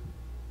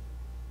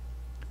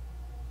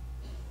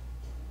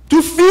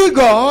 To fear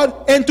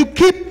God and to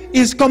keep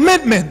his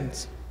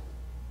commandments.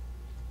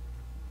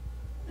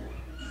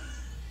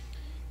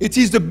 It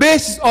is the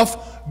basis of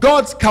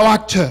God's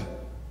character.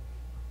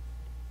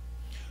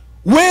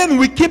 When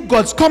we keep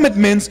God's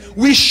commandments,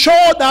 we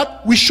show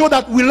that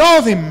we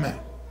love him.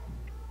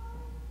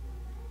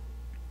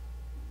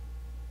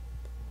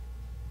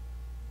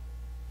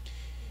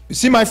 You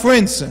see, my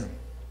friends,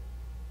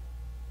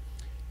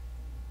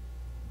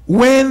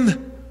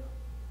 when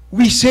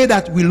we say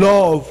that we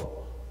love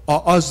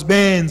our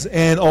husbands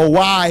and our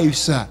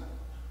wives,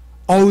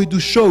 or we do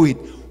show it,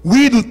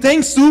 we do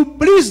things to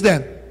please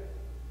them.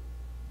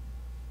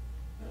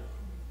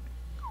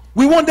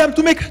 We want them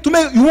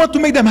we want to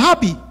make them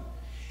happy.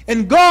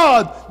 And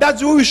God,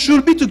 that's what we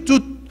should be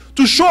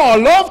to show our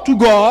love to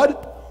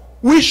God.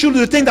 We should do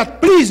the things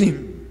that please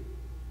him.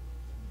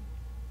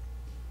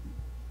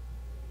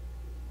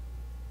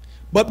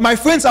 But my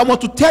friends, I want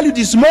to tell you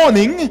this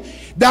morning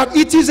that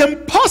it is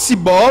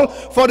impossible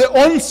for the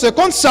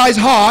uncircumcised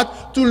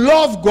heart to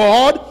love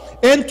God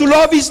and to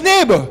love his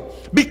neighbor.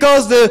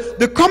 Because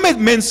the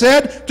commandment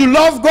said to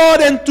love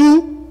God and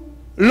to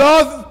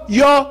love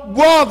your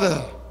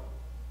brother.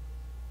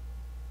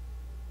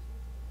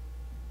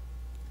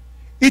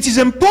 It is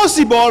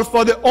impossible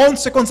for the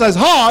uncircumcised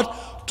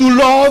heart to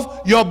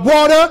love your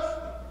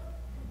brother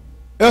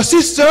or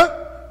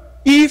sister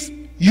if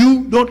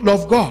you don't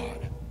love God.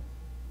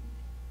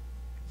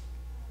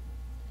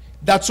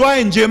 That's why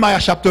in Jeremiah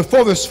chapter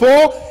 4 verse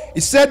 4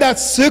 it said that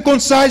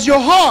circumcise your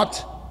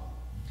heart.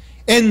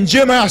 And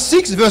Jeremiah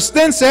 6 verse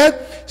 10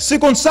 said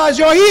circumcise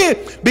your ear,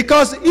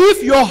 because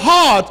if your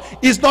heart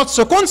is not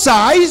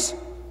circumcised,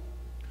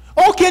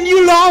 how can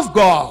you love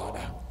God?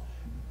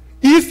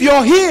 If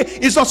your ear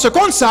is not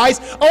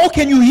circumcised, how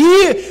can you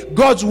hear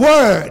God's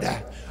word?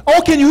 How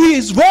can you hear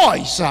his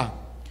voice?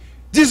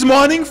 This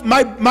morning,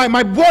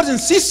 my brothers and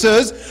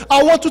sisters,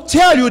 I want to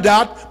tell you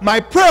that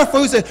my prayer for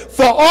you is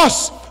for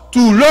us to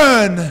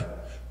learn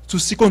to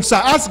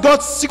circumcise. Ask God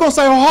to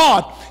circumcise our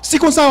heart,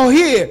 circumcise our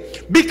ear,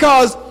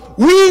 because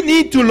we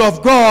need to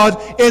love God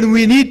and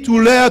we need to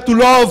learn to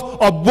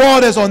love our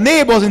brothers, our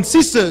neighbors and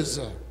sisters.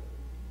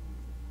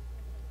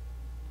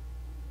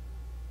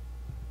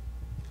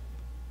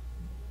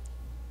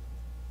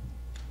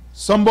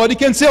 Somebody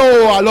can say,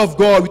 oh, I love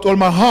God with all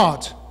my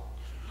heart,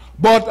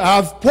 but I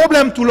have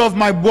problem to love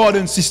my brothers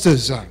and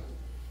sisters.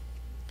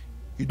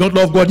 You don't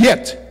love God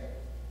yet.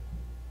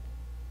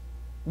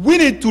 We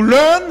need to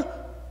learn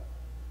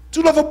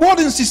to love our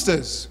brothers and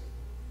sisters.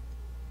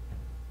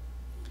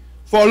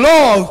 For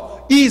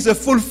love is a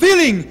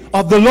fulfilling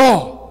of the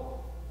law.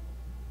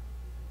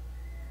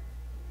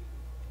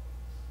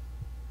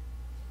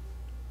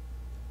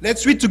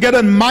 Let's read together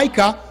in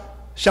Micah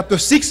chapter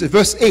 6,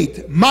 verse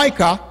 8.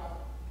 Micah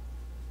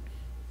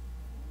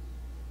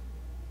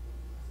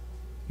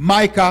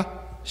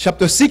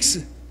chapter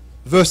 6,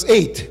 verse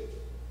 8.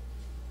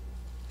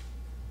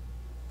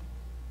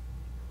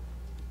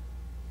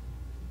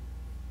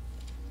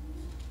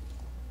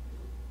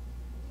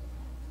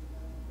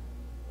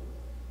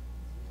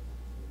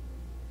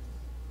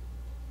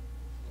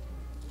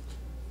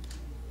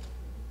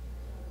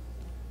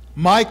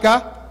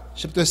 Micah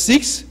chapter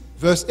 6,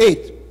 verse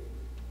 8.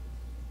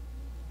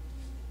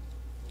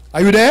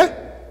 Are you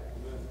there?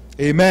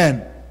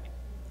 Amen.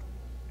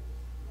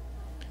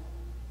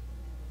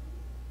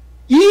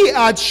 He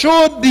had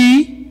showed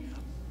thee,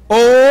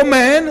 O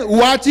man,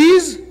 what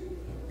is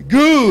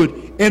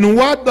good, and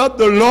what doth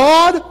the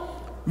Lord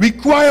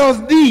require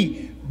of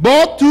thee,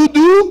 but to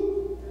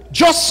do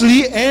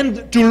justly,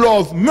 and to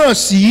love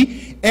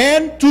mercy,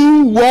 and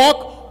to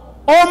walk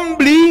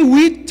humbly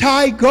with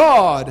thy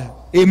God.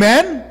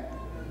 Amen.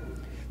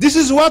 This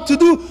is what to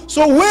do.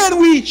 So when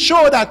we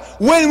show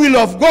that when we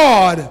love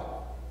God,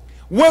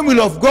 we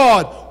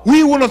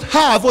will not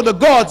have other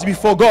gods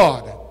before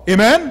God.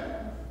 Amen.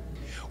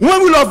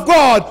 When we love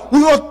God, we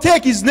will not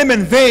take his name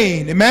in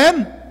vain.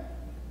 Amen.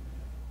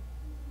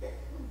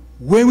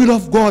 When we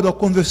love God, our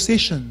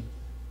conversation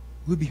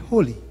will be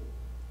holy.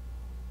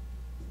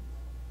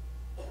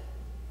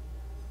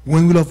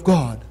 When we love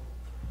God,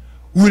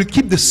 we will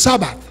keep the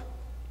Sabbath.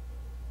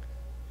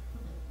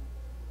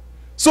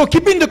 So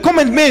keeping the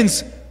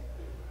commandments,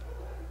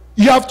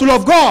 you have to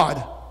love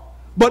God.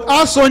 But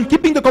also in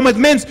keeping the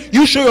commandments,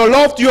 you show your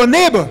love to your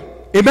neighbor.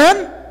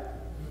 Amen?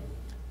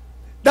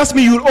 That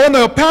means you will honor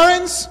your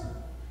parents.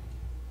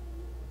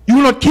 You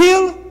will not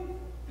kill.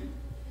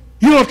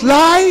 You will not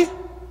lie.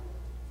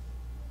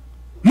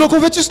 No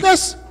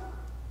covetousness.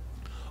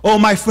 Oh,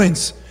 my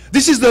friends,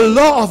 this is the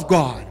law of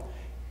God.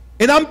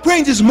 And I'm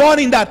praying this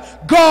morning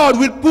that God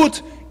will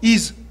put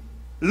his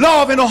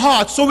love in our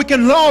hearts so we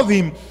can love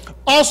him.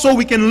 Also,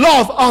 we can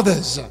love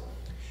others.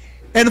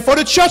 And for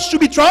the church to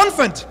be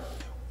triumphant,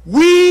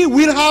 we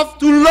will have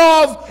to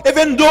love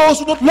even those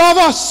who don't love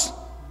us.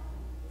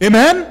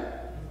 Amen?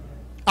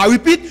 I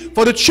repeat,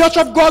 for the church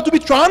of God to be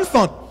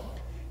triumphant,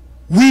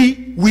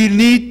 we will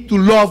need to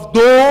love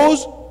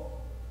those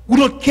who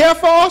don't care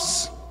for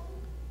us,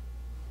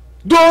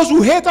 those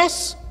who hate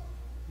us.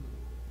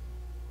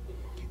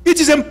 It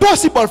is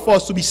impossible for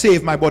us to be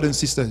saved, my brothers and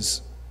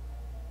sisters.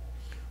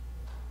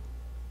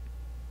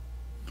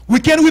 We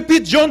can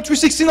repeat John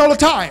 3:16 all the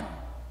time.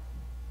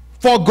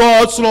 For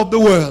God so loved the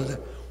world.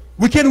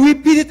 We can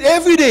repeat it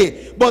every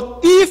day. But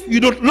if you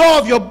don't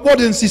love your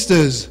brothers and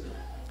sisters,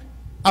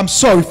 I'm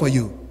sorry for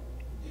you.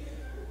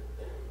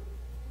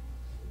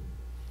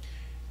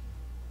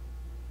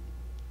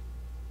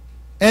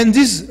 And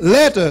this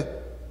letter,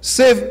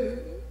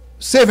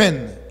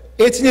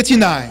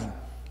 1889,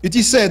 it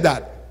is said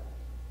that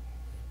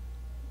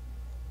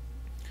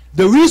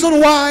the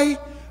reason why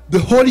the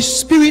Holy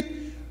Spirit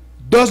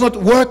does not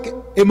work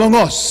among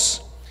us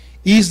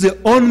is the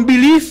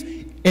unbelief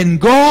in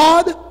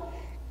God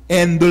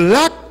and the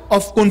lack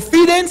of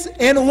confidence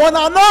in one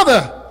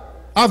another.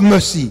 Have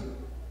mercy.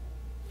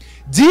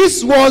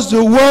 This was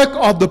the work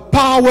of the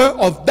power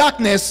of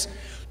darkness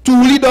to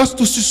lead us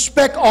to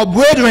suspect our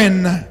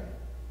brethren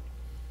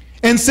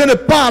and send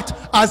apart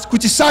as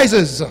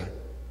criticizers.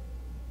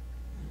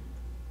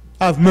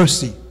 Have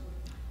mercy.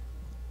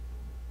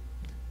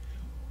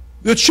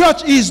 The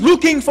church is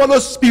looking for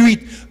the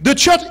Spirit. The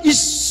church is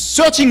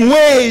searching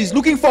ways,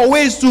 looking for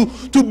ways to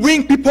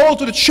bring people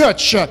to the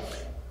church,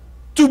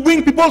 to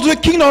bring people to the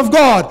kingdom of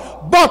God.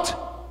 But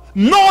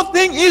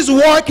nothing is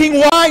working.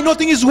 Why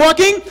nothing is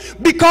working?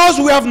 Because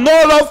we have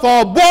no love for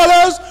our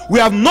brothers, we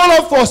have no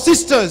love for our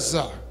sisters.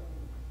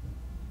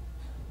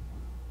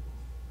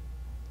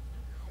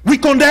 We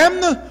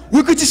condemn,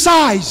 we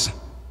criticize.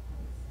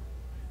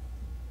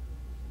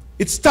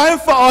 It's time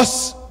for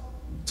us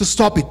to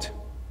stop it.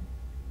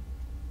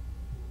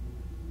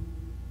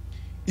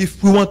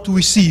 If we want to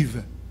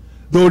receive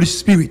the Holy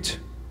Spirit.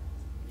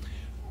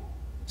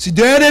 See,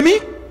 the enemy,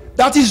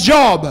 that's his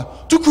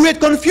job, to create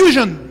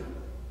confusion.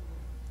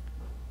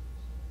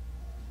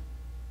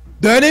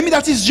 The enemy,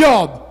 that's his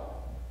job,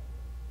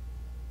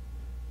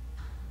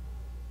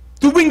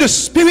 to bring the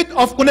spirit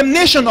of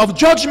condemnation, of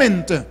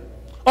judgment,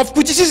 of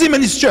criticism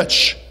in his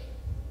church.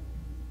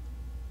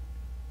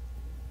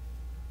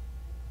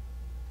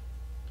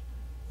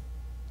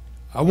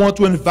 I want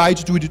to invite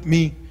you to read with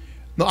me.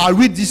 Now, I'll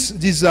read this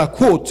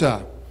quote,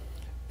 a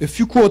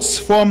few quotes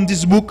from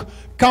this book,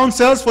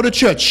 Counsels for the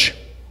Church.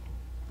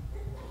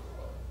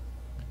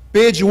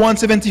 Page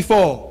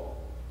 174.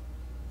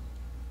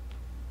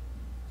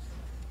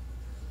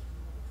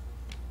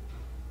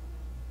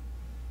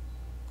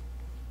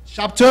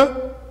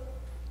 Chapter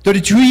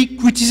 33,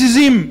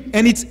 Criticism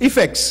and its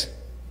Effects.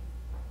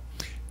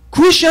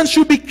 Christians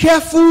should be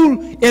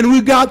careful in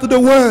regard to the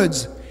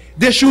words.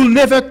 They should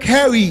never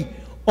carry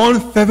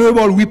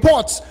unfavorable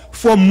reports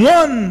from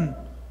one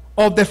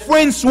of their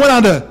friends to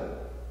another,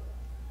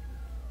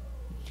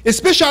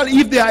 especially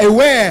if they are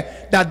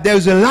aware that there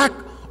is a lack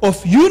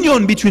of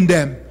union between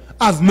them.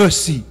 Have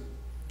mercy.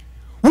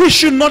 We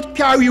should not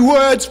carry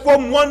words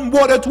from one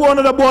border to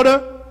another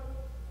border.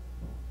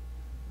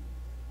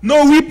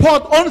 No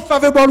report,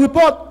 unfavorable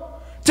report,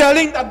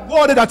 telling that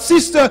brother, that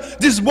sister,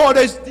 this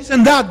brother is this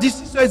and that, this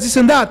sister is this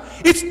and that.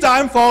 It's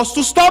time for us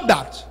to stop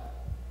that.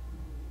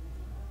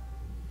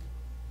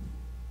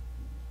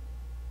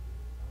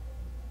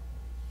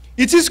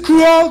 It is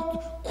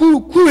cruel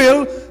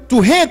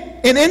to hate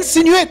and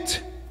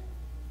insinuate,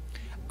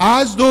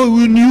 as though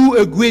we knew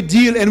a great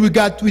deal in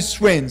regard to his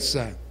friends.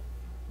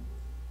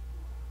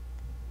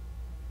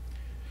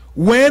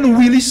 When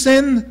we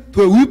listen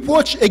to a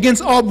reproach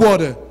against our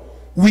brother,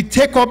 we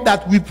take up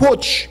that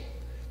reproach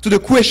to the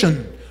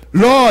question,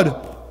 Lord,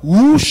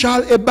 who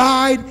shall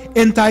abide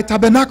in thy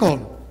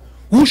tabernacle?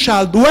 Who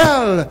shall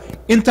dwell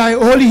in thy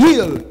holy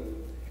hill?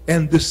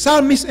 And the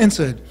psalmist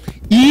answered,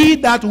 he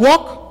that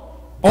walk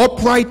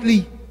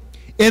uprightly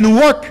and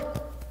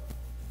work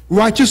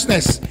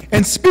righteousness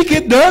and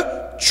speaketh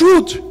the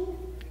truth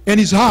in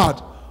his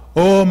heart.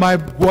 Oh, my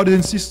brothers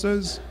and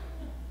sisters,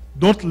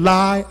 don't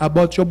lie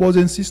about your brothers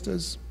and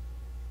sisters.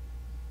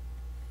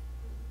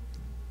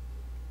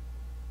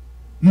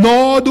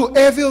 Nor do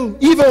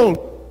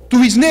evil to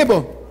his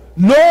neighbor,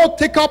 nor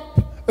take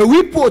up a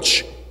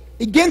reproach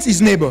against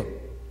his neighbor.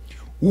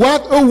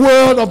 What a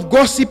world of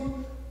gossip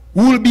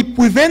will be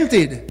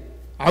prevented.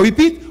 I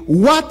repeat,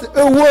 what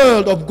a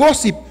world of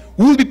gossip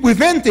will be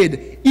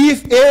prevented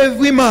if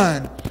every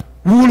man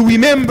will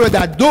remember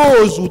that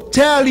those who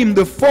tell him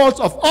the faults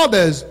of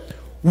others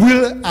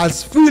will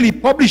as freely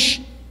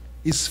publish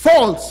his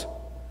faults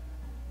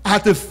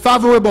at a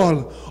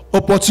favorable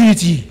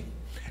opportunity.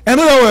 In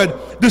other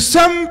words, the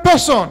same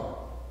person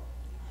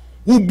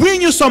who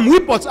bring you some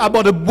reports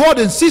about a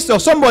brother and sister or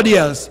somebody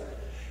else,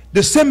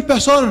 the same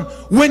person,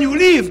 when you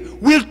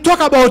leave, will talk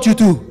about you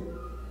too.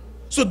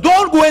 So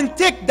don't go and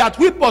take that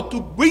report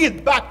to bring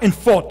it back and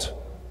forth.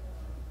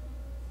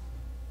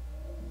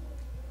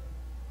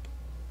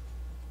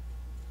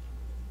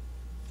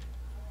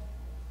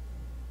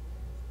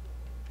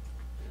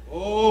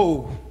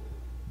 Oh,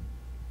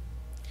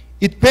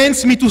 it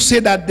pains me to say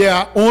that there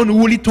are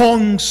unruly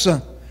tongues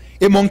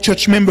among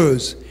church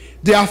members.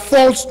 There are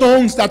false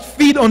tongues that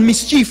feed on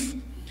mischief.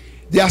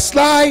 There are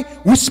sly,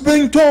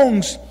 whispering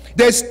tongues.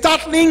 There is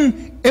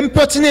startling,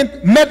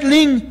 impertinent,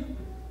 meddling,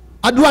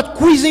 adroit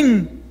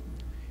quizzing.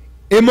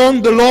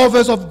 Among the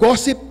lovers of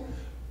gossip,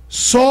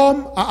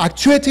 some are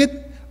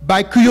actuated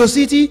by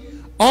curiosity,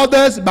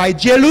 others by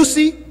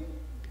jealousy,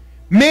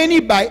 many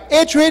by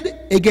hatred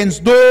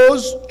against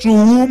those through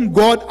whom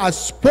God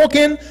has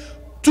spoken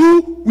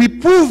to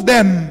reprove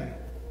them.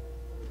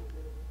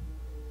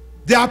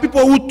 There are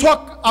people who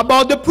talk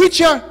about the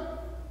preacher.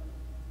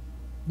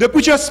 The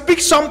preacher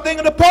speaks something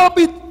in the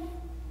pulpit,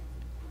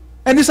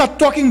 and they start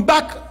talking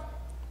back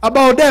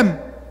about them.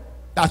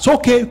 That's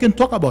okay, you can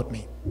talk about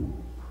me.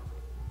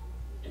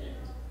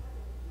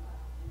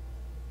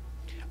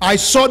 I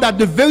saw that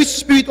the very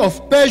spirit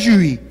of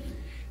perjury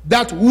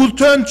that will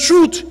turn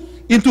truth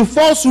into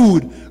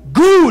falsehood,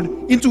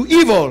 good into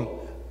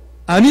evil,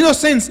 and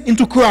innocence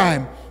into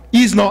crime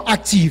is now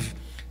active.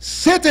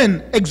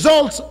 Satan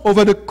exalts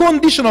over the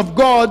condition of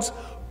God's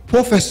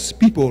professed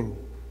people.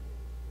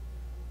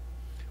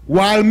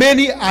 While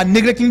many are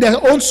neglecting their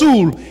own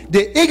soul,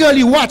 they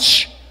eagerly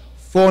watch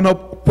for an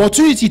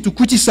opportunity to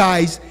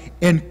criticize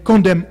and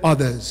condemn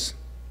others.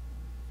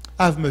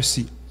 Have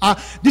mercy. I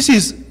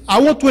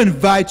want to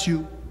invite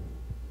you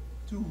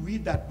to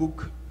read that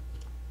book.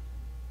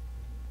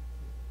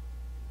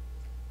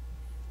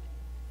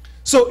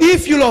 So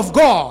if you love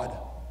God,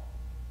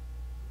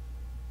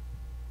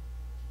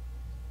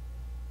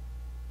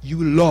 you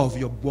will love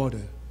your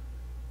brother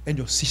and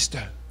your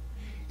sister.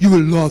 You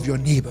will love your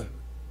neighbor.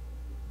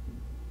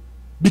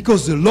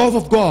 Because the love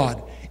of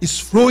God is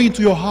flowing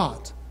into your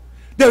heart.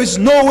 There is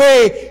no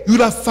way you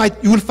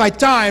will find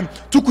time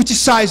to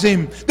criticize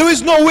him. There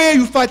is no way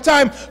you will find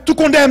time to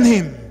condemn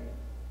him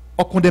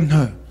or condemn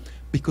her.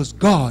 Because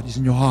God is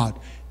in your heart.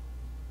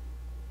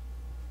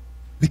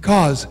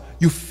 Because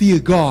you fear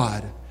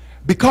God.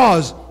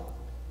 Because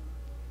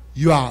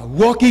you are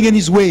walking in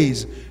his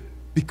ways.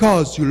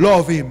 Because you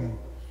love him.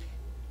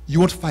 You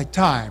won't find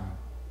time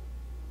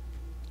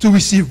to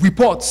receive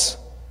reports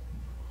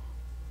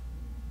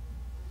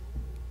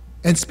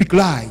and speak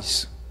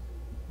lies.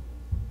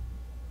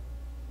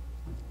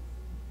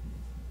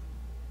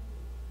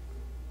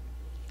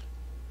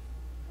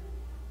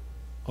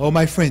 Oh,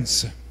 my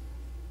friends,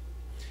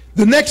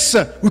 the next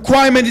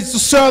requirement is to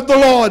serve the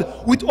Lord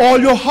with all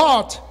your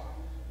heart.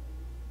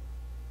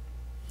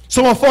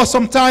 Some of us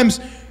sometimes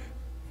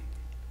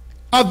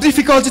have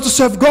difficulty to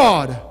serve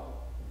God,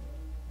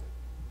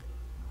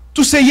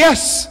 to say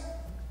yes.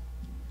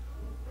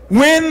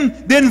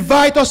 When they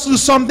invite us to do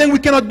something, we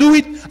cannot do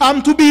it.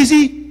 I'm too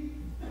busy.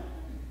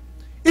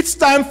 It's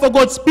time for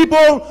God's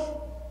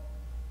people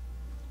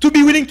to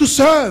be willing to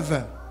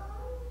serve.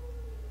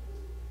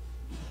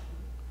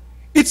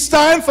 It's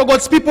time for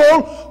God's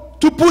people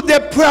to put their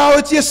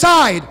priority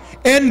aside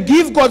and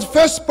give God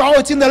first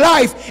priority in their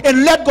life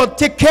and let God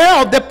take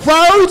care of their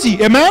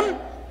priority. Amen?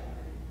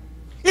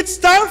 It's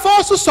time for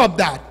us to stop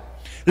that.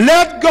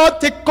 Let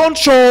God take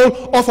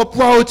control of our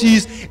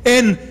priorities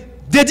and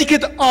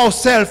dedicate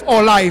ourselves,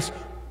 our life,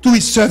 to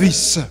His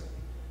service.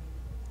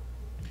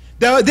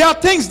 There are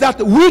things that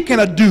we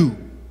cannot do.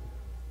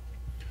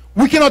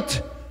 We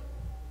cannot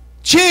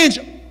change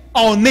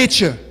our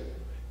nature.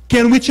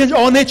 Can we change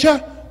our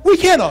nature? We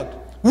cannot.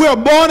 We are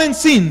born in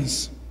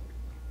sins.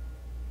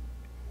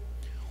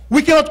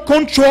 We cannot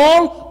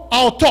control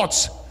our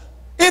thoughts.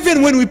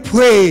 Even when we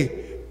pray,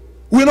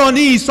 we're on our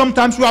knees,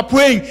 sometimes we are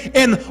praying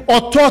and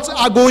our thoughts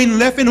are going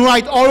left and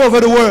right all over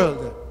the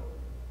world.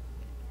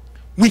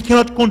 We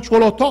cannot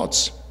control our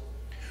thoughts.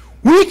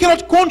 We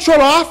cannot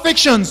control our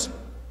affections.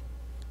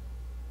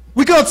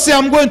 We cannot say,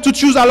 I'm going to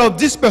choose, I love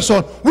this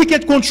person. We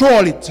can't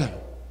control it.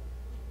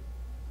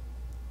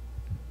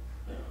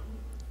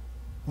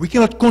 We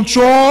cannot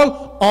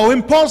control our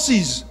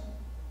impulses.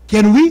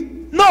 Can we?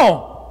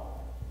 No.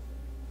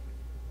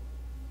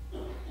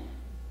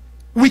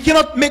 We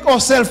cannot make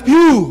ourselves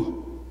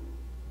pure.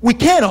 We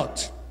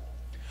cannot.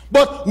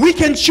 But we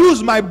can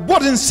choose, my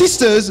brothers and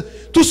sisters,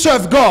 to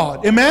serve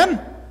God.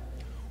 Amen?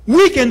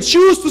 We can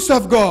choose to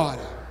serve God.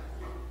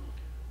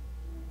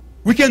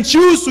 We can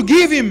choose to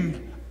give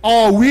Him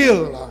our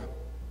will.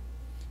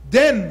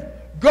 Then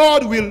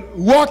God will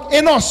work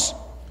in us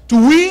to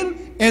will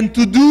and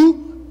to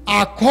do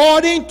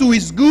according to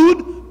His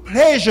good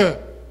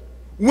pleasure.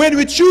 When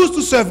we choose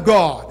to serve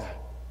God,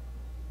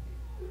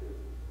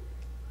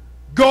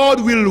 God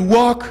will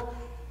work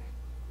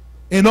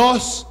in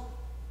us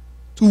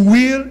to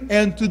will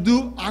and to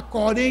do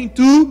according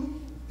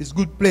to His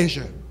good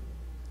pleasure.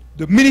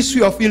 The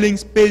Ministry of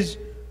Healings, page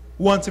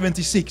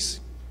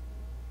 176.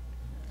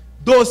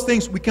 Those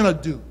things we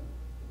cannot do.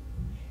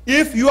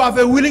 If you have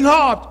a willing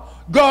heart,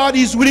 God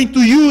is willing to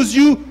use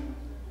you.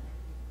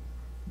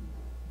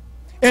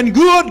 And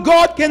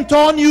God can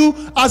turn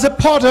you as a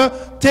potter,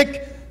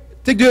 take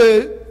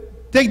the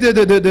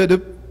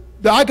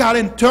agar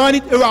and turn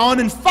it around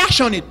and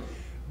fashion it.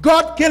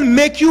 God can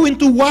make you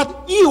into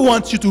what He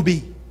wants you to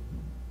be,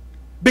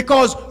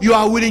 because you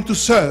are willing to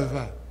serve.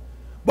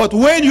 But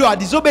when you are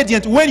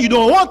disobedient, when you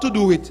don't want to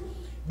do it,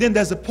 then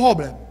there's a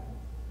problem.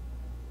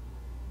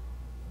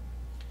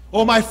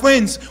 Oh, my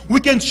friends, we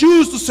can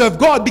choose to serve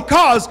God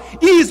because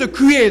He is the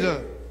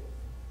creator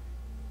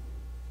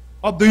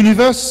of the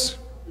universe.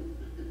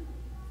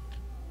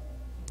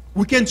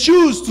 We can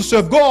choose to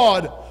serve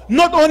God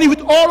not only with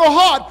all our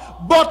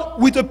heart, but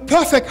with a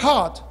perfect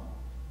heart.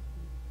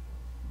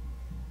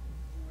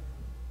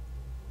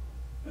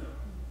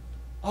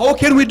 How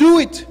can we do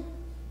it?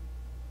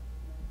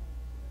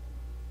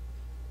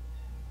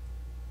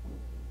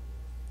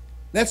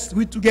 Let's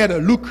read together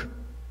Luke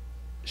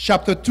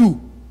chapter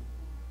 2,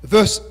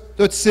 verse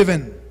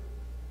 37.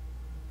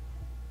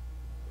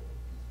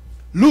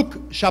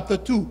 Luke chapter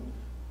 2,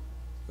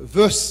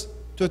 verse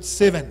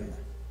 37.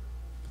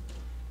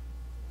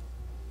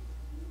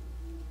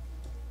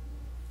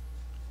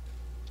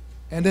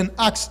 And then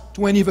Acts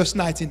 20, verse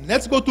 19.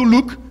 Let's go to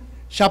Luke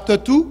chapter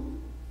 2,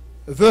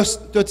 verse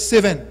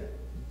 37.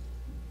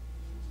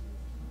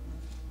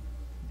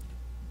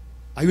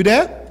 Are you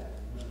there?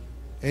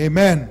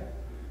 Amen.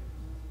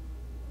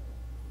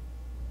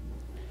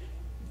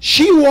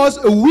 She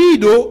was a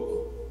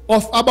widow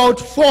of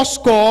about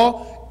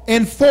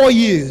 84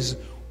 years,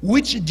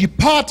 which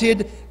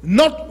departed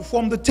not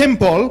from the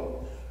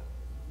temple,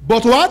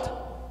 but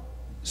what?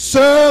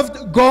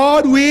 Served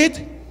God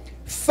with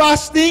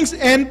fastings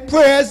and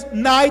prayers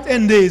night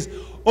and days.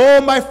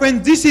 Oh, my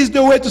friend, this is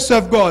the way to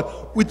serve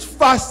God, with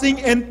fasting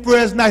and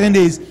prayers night and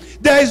days.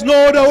 There is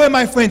no other way,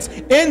 my friends.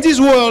 In this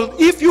world,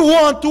 if you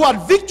want to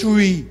have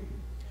victory,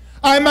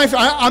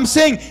 I'm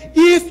saying,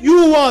 if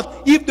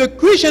the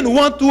Christian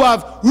want to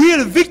have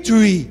real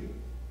victory,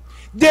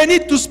 they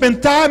need to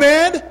spend time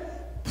in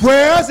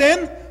prayers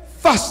and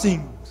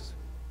fastings.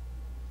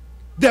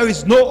 There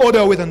is no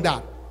other way than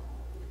that.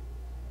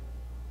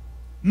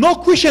 No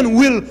Christian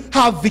will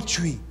have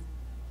victory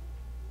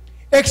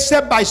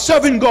except by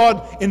serving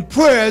God in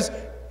prayers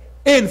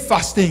and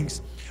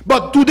fastings.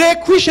 But today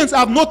Christians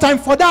have no time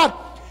for that.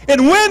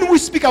 And when we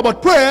speak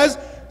about prayers,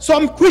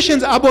 some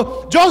Christians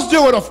about just the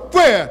word of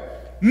prayer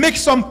makes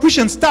some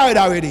Christians tired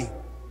already.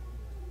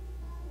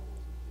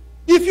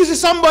 If you see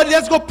somebody,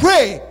 let's go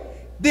pray,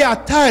 they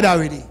are tired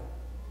already.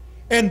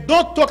 And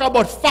don't talk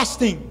about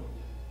fasting.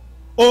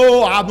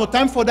 Oh, I have no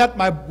time for that,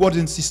 my brothers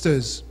and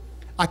sisters.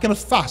 I cannot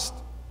fast.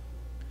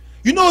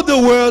 You know, the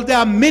world, there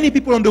are many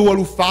people in the world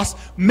who fast,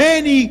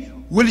 many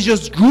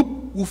religious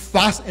groups who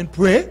fast and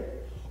pray.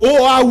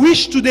 Oh, I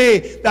wish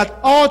today that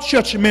all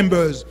church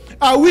members,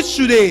 I wish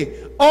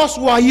today us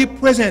who are here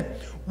present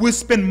will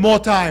spend more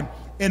time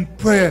in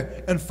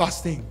prayer and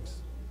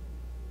fastings.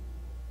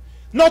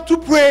 Not to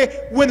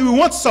pray when we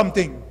want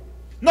something.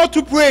 Not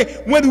to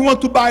pray when we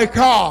want to buy a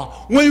car,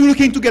 when we're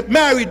looking to get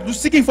married, we're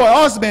seeking for a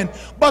husband,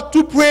 but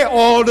to pray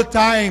all the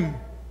time.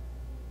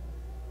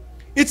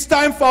 It's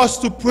time for us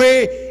to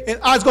pray and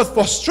ask God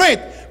for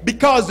strength,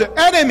 because the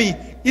enemy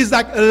is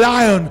like a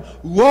lion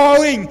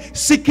roaring,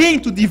 seeking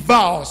to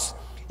devour us.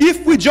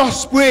 If we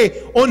just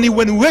pray only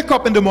when we wake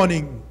up in the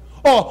morning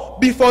or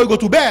before we go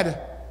to bed,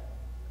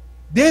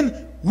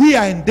 then we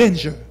are in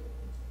danger.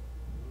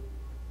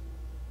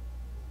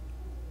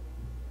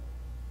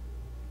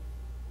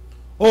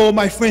 Oh,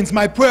 my friends,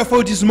 my prayer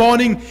for this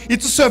morning is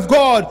to serve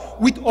God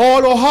with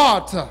all our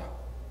heart.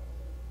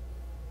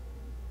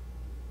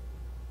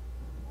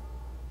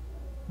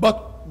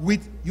 But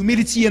with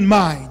humility and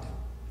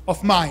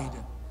of mind,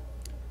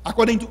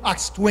 according to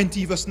Acts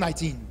 20, verse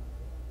 19.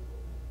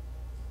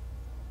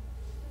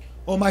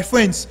 Oh, my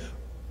friends,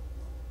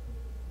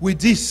 with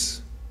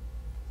this,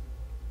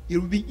 it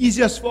will be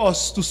easiest for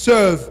us to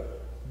serve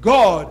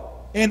God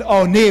and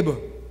our neighbor.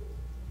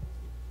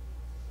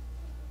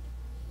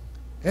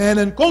 And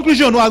in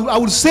conclusion, I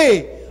would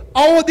say,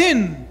 how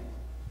then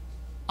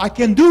I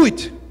can do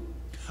it?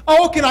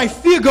 How can I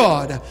fear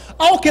God?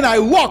 How can I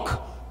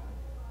walk?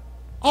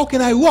 How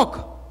can I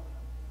walk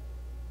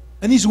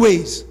in His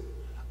ways?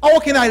 How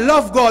can I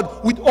love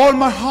God with all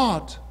my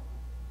heart?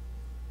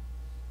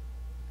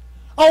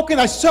 How can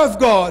I serve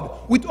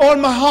God with all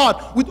my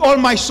heart, with all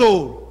my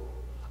soul?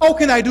 How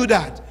can I do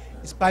that?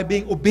 It's by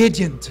being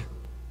obedient.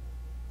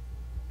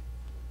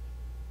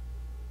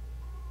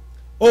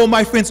 Oh,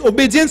 my friends,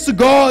 obedience to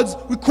God's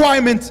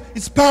requirement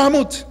is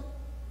paramount.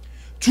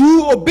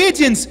 True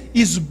obedience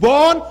is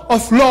born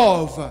of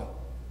love.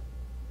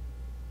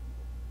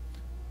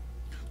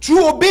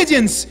 True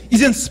obedience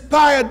is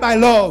inspired by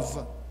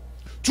love.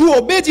 True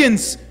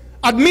obedience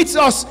admits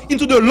us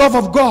into the love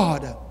of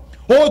God.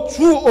 Oh,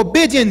 true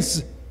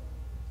obedience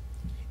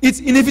is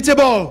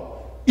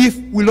inevitable if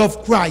we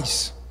love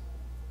Christ.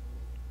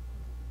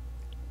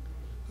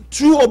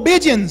 True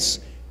obedience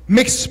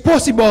makes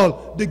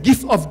possible the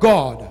gift of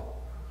God.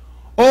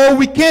 Or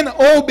we can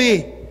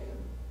obey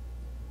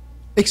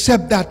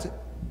except that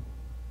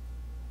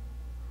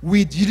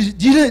we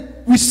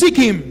seek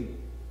Him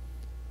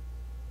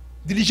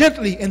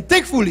diligently and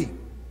thankfully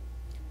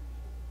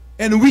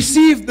and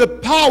receive the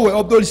power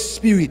of the Holy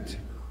Spirit.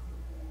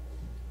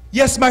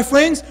 Yes, my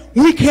friends,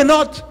 we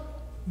cannot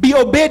be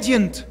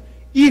obedient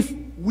if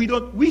we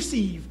don't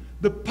receive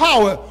the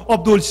power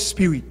of the Holy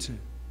Spirit.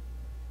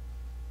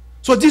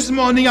 So this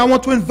morning I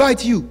want to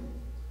invite you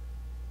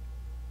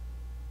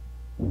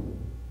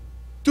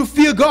to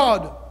fear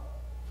God,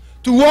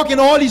 to walk in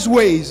all His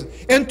ways,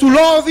 and to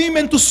love Him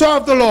and to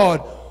serve the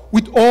Lord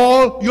with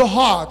all your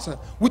heart,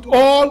 with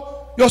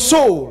all your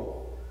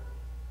soul.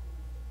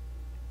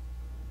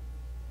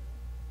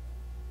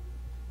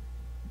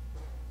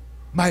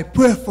 My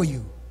prayer for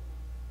you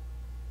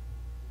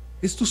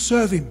is to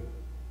serve Him.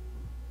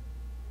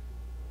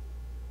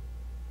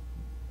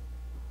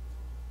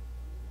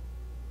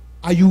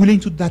 Are you willing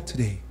to do that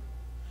today?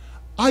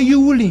 Are you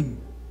willing?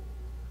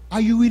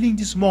 Are you willing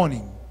this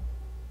morning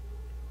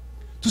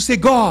to say,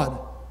 God,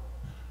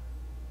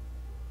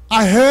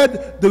 I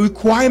heard the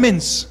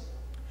requirements.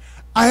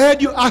 I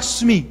heard you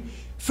ask me.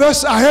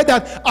 First, I heard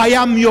that I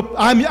am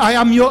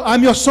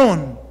your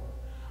son.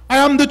 I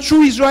am the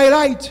true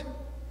Israelite.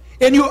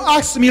 And you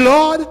asked me,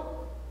 Lord,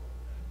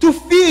 to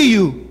fear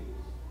you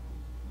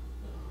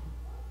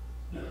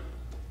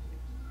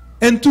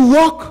and to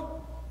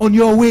walk on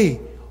your way.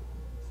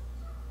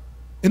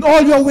 In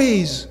all your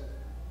ways,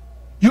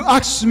 you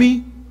asked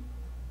me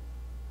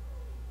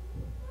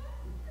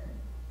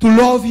to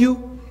love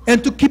you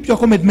and to keep your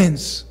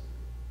commandments.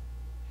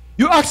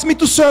 You asked me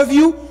to serve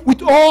you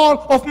with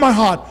all of my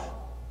heart.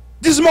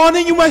 This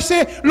morning you might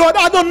say, Lord,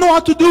 I don't know how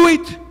to do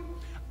it.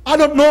 I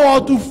don't know how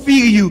to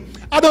fear you.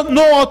 I don't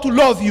know how to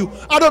love you.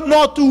 I don't know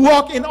how to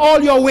walk in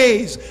all your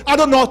ways. I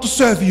don't know how to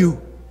serve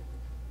you.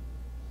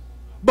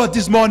 But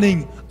this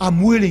morning,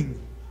 I'm willing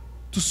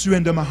to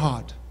surrender my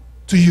heart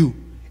to you.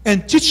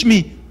 And teach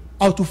me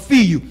how to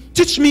fear you.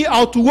 Teach me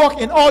how to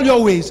walk in all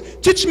your ways.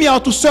 Teach me how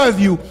to serve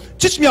you.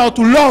 Teach me how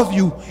to love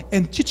you.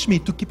 And teach me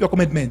to keep your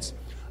commandments.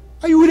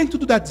 Are you willing to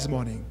do that this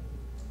morning?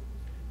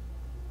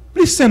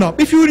 Please stand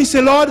up. If you're willing,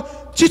 say, Lord,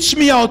 teach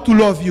me how to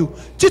love you.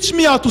 Teach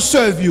me how to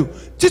serve you.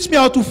 Teach me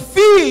how to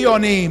fear your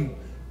name.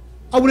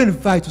 I will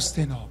invite you to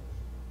stand up.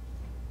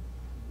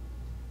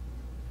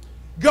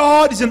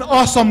 God is an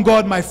awesome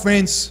God, my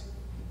friends.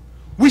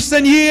 We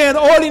stand here in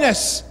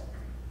holiness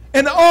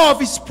and awe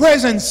of His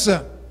presence.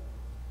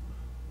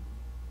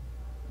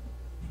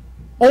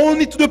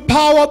 Only to the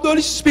power of the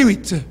Holy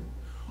Spirit.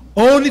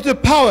 Only to the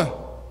power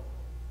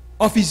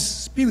of His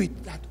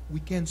Spirit that we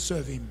can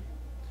serve Him.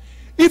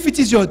 If it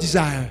is your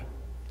desire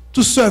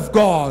to serve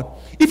God,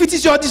 if it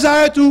is your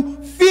desire to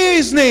fear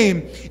His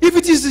name, if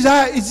it is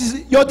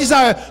your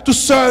desire to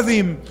serve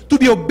Him, to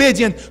be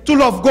obedient, to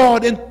love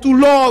God, and to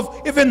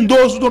love even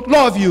those who don't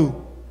love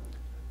you,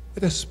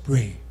 let us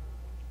pray.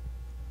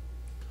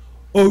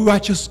 O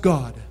righteous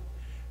God,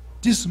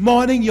 this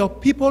morning your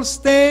people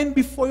stand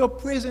before your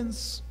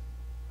presence.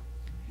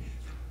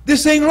 They're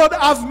saying, Lord,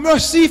 have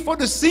mercy for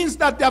the sins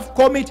that they have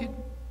committed.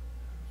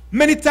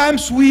 Many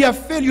times we have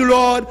failed you,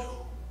 Lord,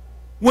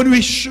 when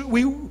we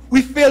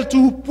fail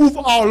to prove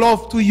our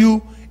love to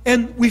you,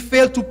 and we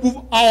fail to prove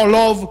our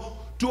love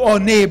to our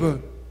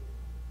neighbor.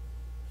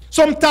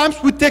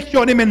 Sometimes we take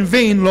your name in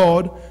vain,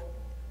 Lord.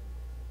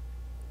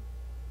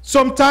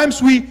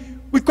 Sometimes we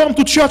come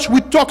to church,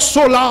 we talk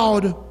so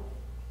loud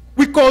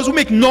because we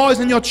make noise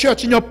in your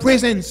church, in your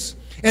presence,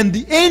 and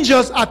the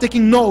angels are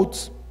taking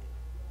notes.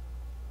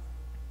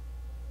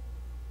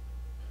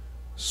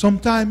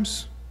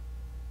 Sometimes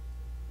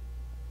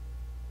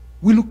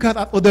we look at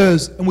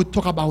others and we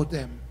talk about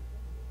them.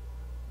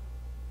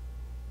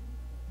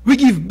 We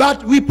give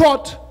bad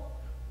report.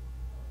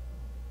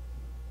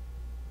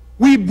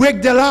 We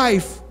break their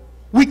life.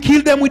 We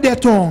kill them with their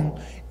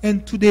tongue.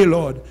 And today,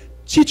 Lord,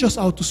 teach us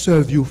how to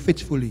serve you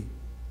faithfully.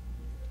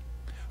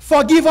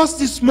 Forgive us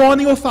this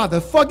morning, oh Father.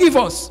 Forgive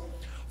us,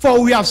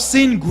 for we have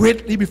sinned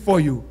greatly before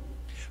you.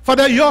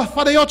 Father,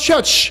 your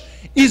church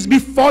is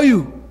before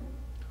you.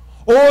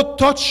 Oh,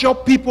 touch your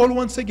people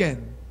once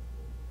again.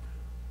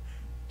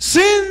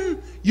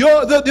 Send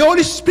the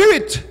Holy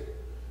Spirit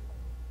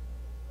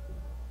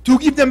to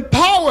give them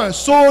power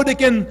so they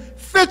can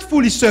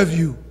faithfully serve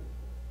you.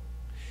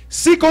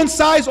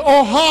 Circumcise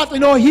our heart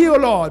and our ear,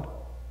 Lord,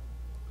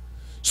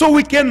 so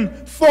we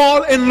can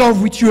fall in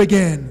love with you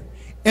again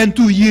and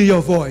to hear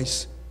your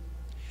voice.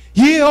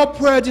 Hear our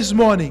prayer this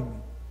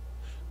morning.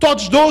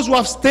 Touch those who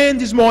have stayed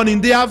this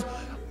morning. They have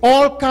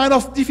all kinds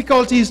of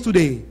difficulties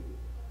today.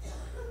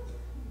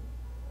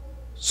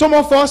 Some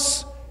of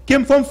us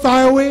came from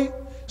far away.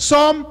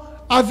 Some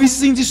are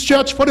visiting this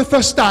church for the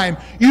first time.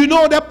 You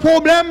know their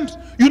problems.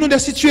 You know their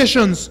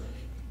situations.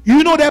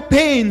 You know their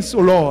pains, oh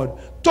Lord.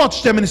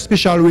 Touch them in a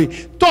special way.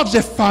 Touch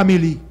their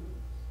family.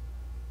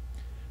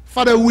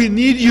 Father, we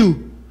need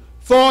you.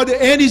 For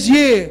the end is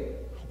here.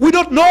 We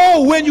don't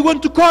know when you're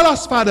going to call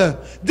us, Father.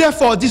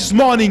 Therefore, this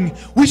morning,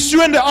 we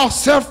surrender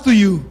ourselves to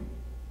you.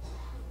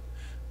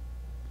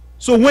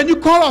 So when you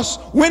call us,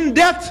 when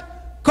death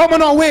comes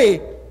on our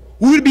way,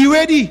 we will be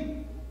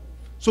ready.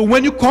 So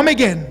when you come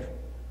again,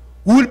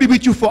 we will be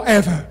with you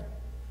forever.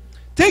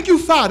 Thank you,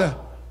 Father,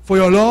 for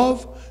your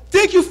love.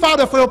 Thank you,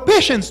 Father, for your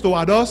patience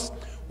toward us.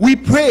 We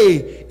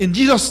pray in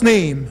Jesus'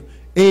 name.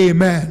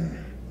 Amen.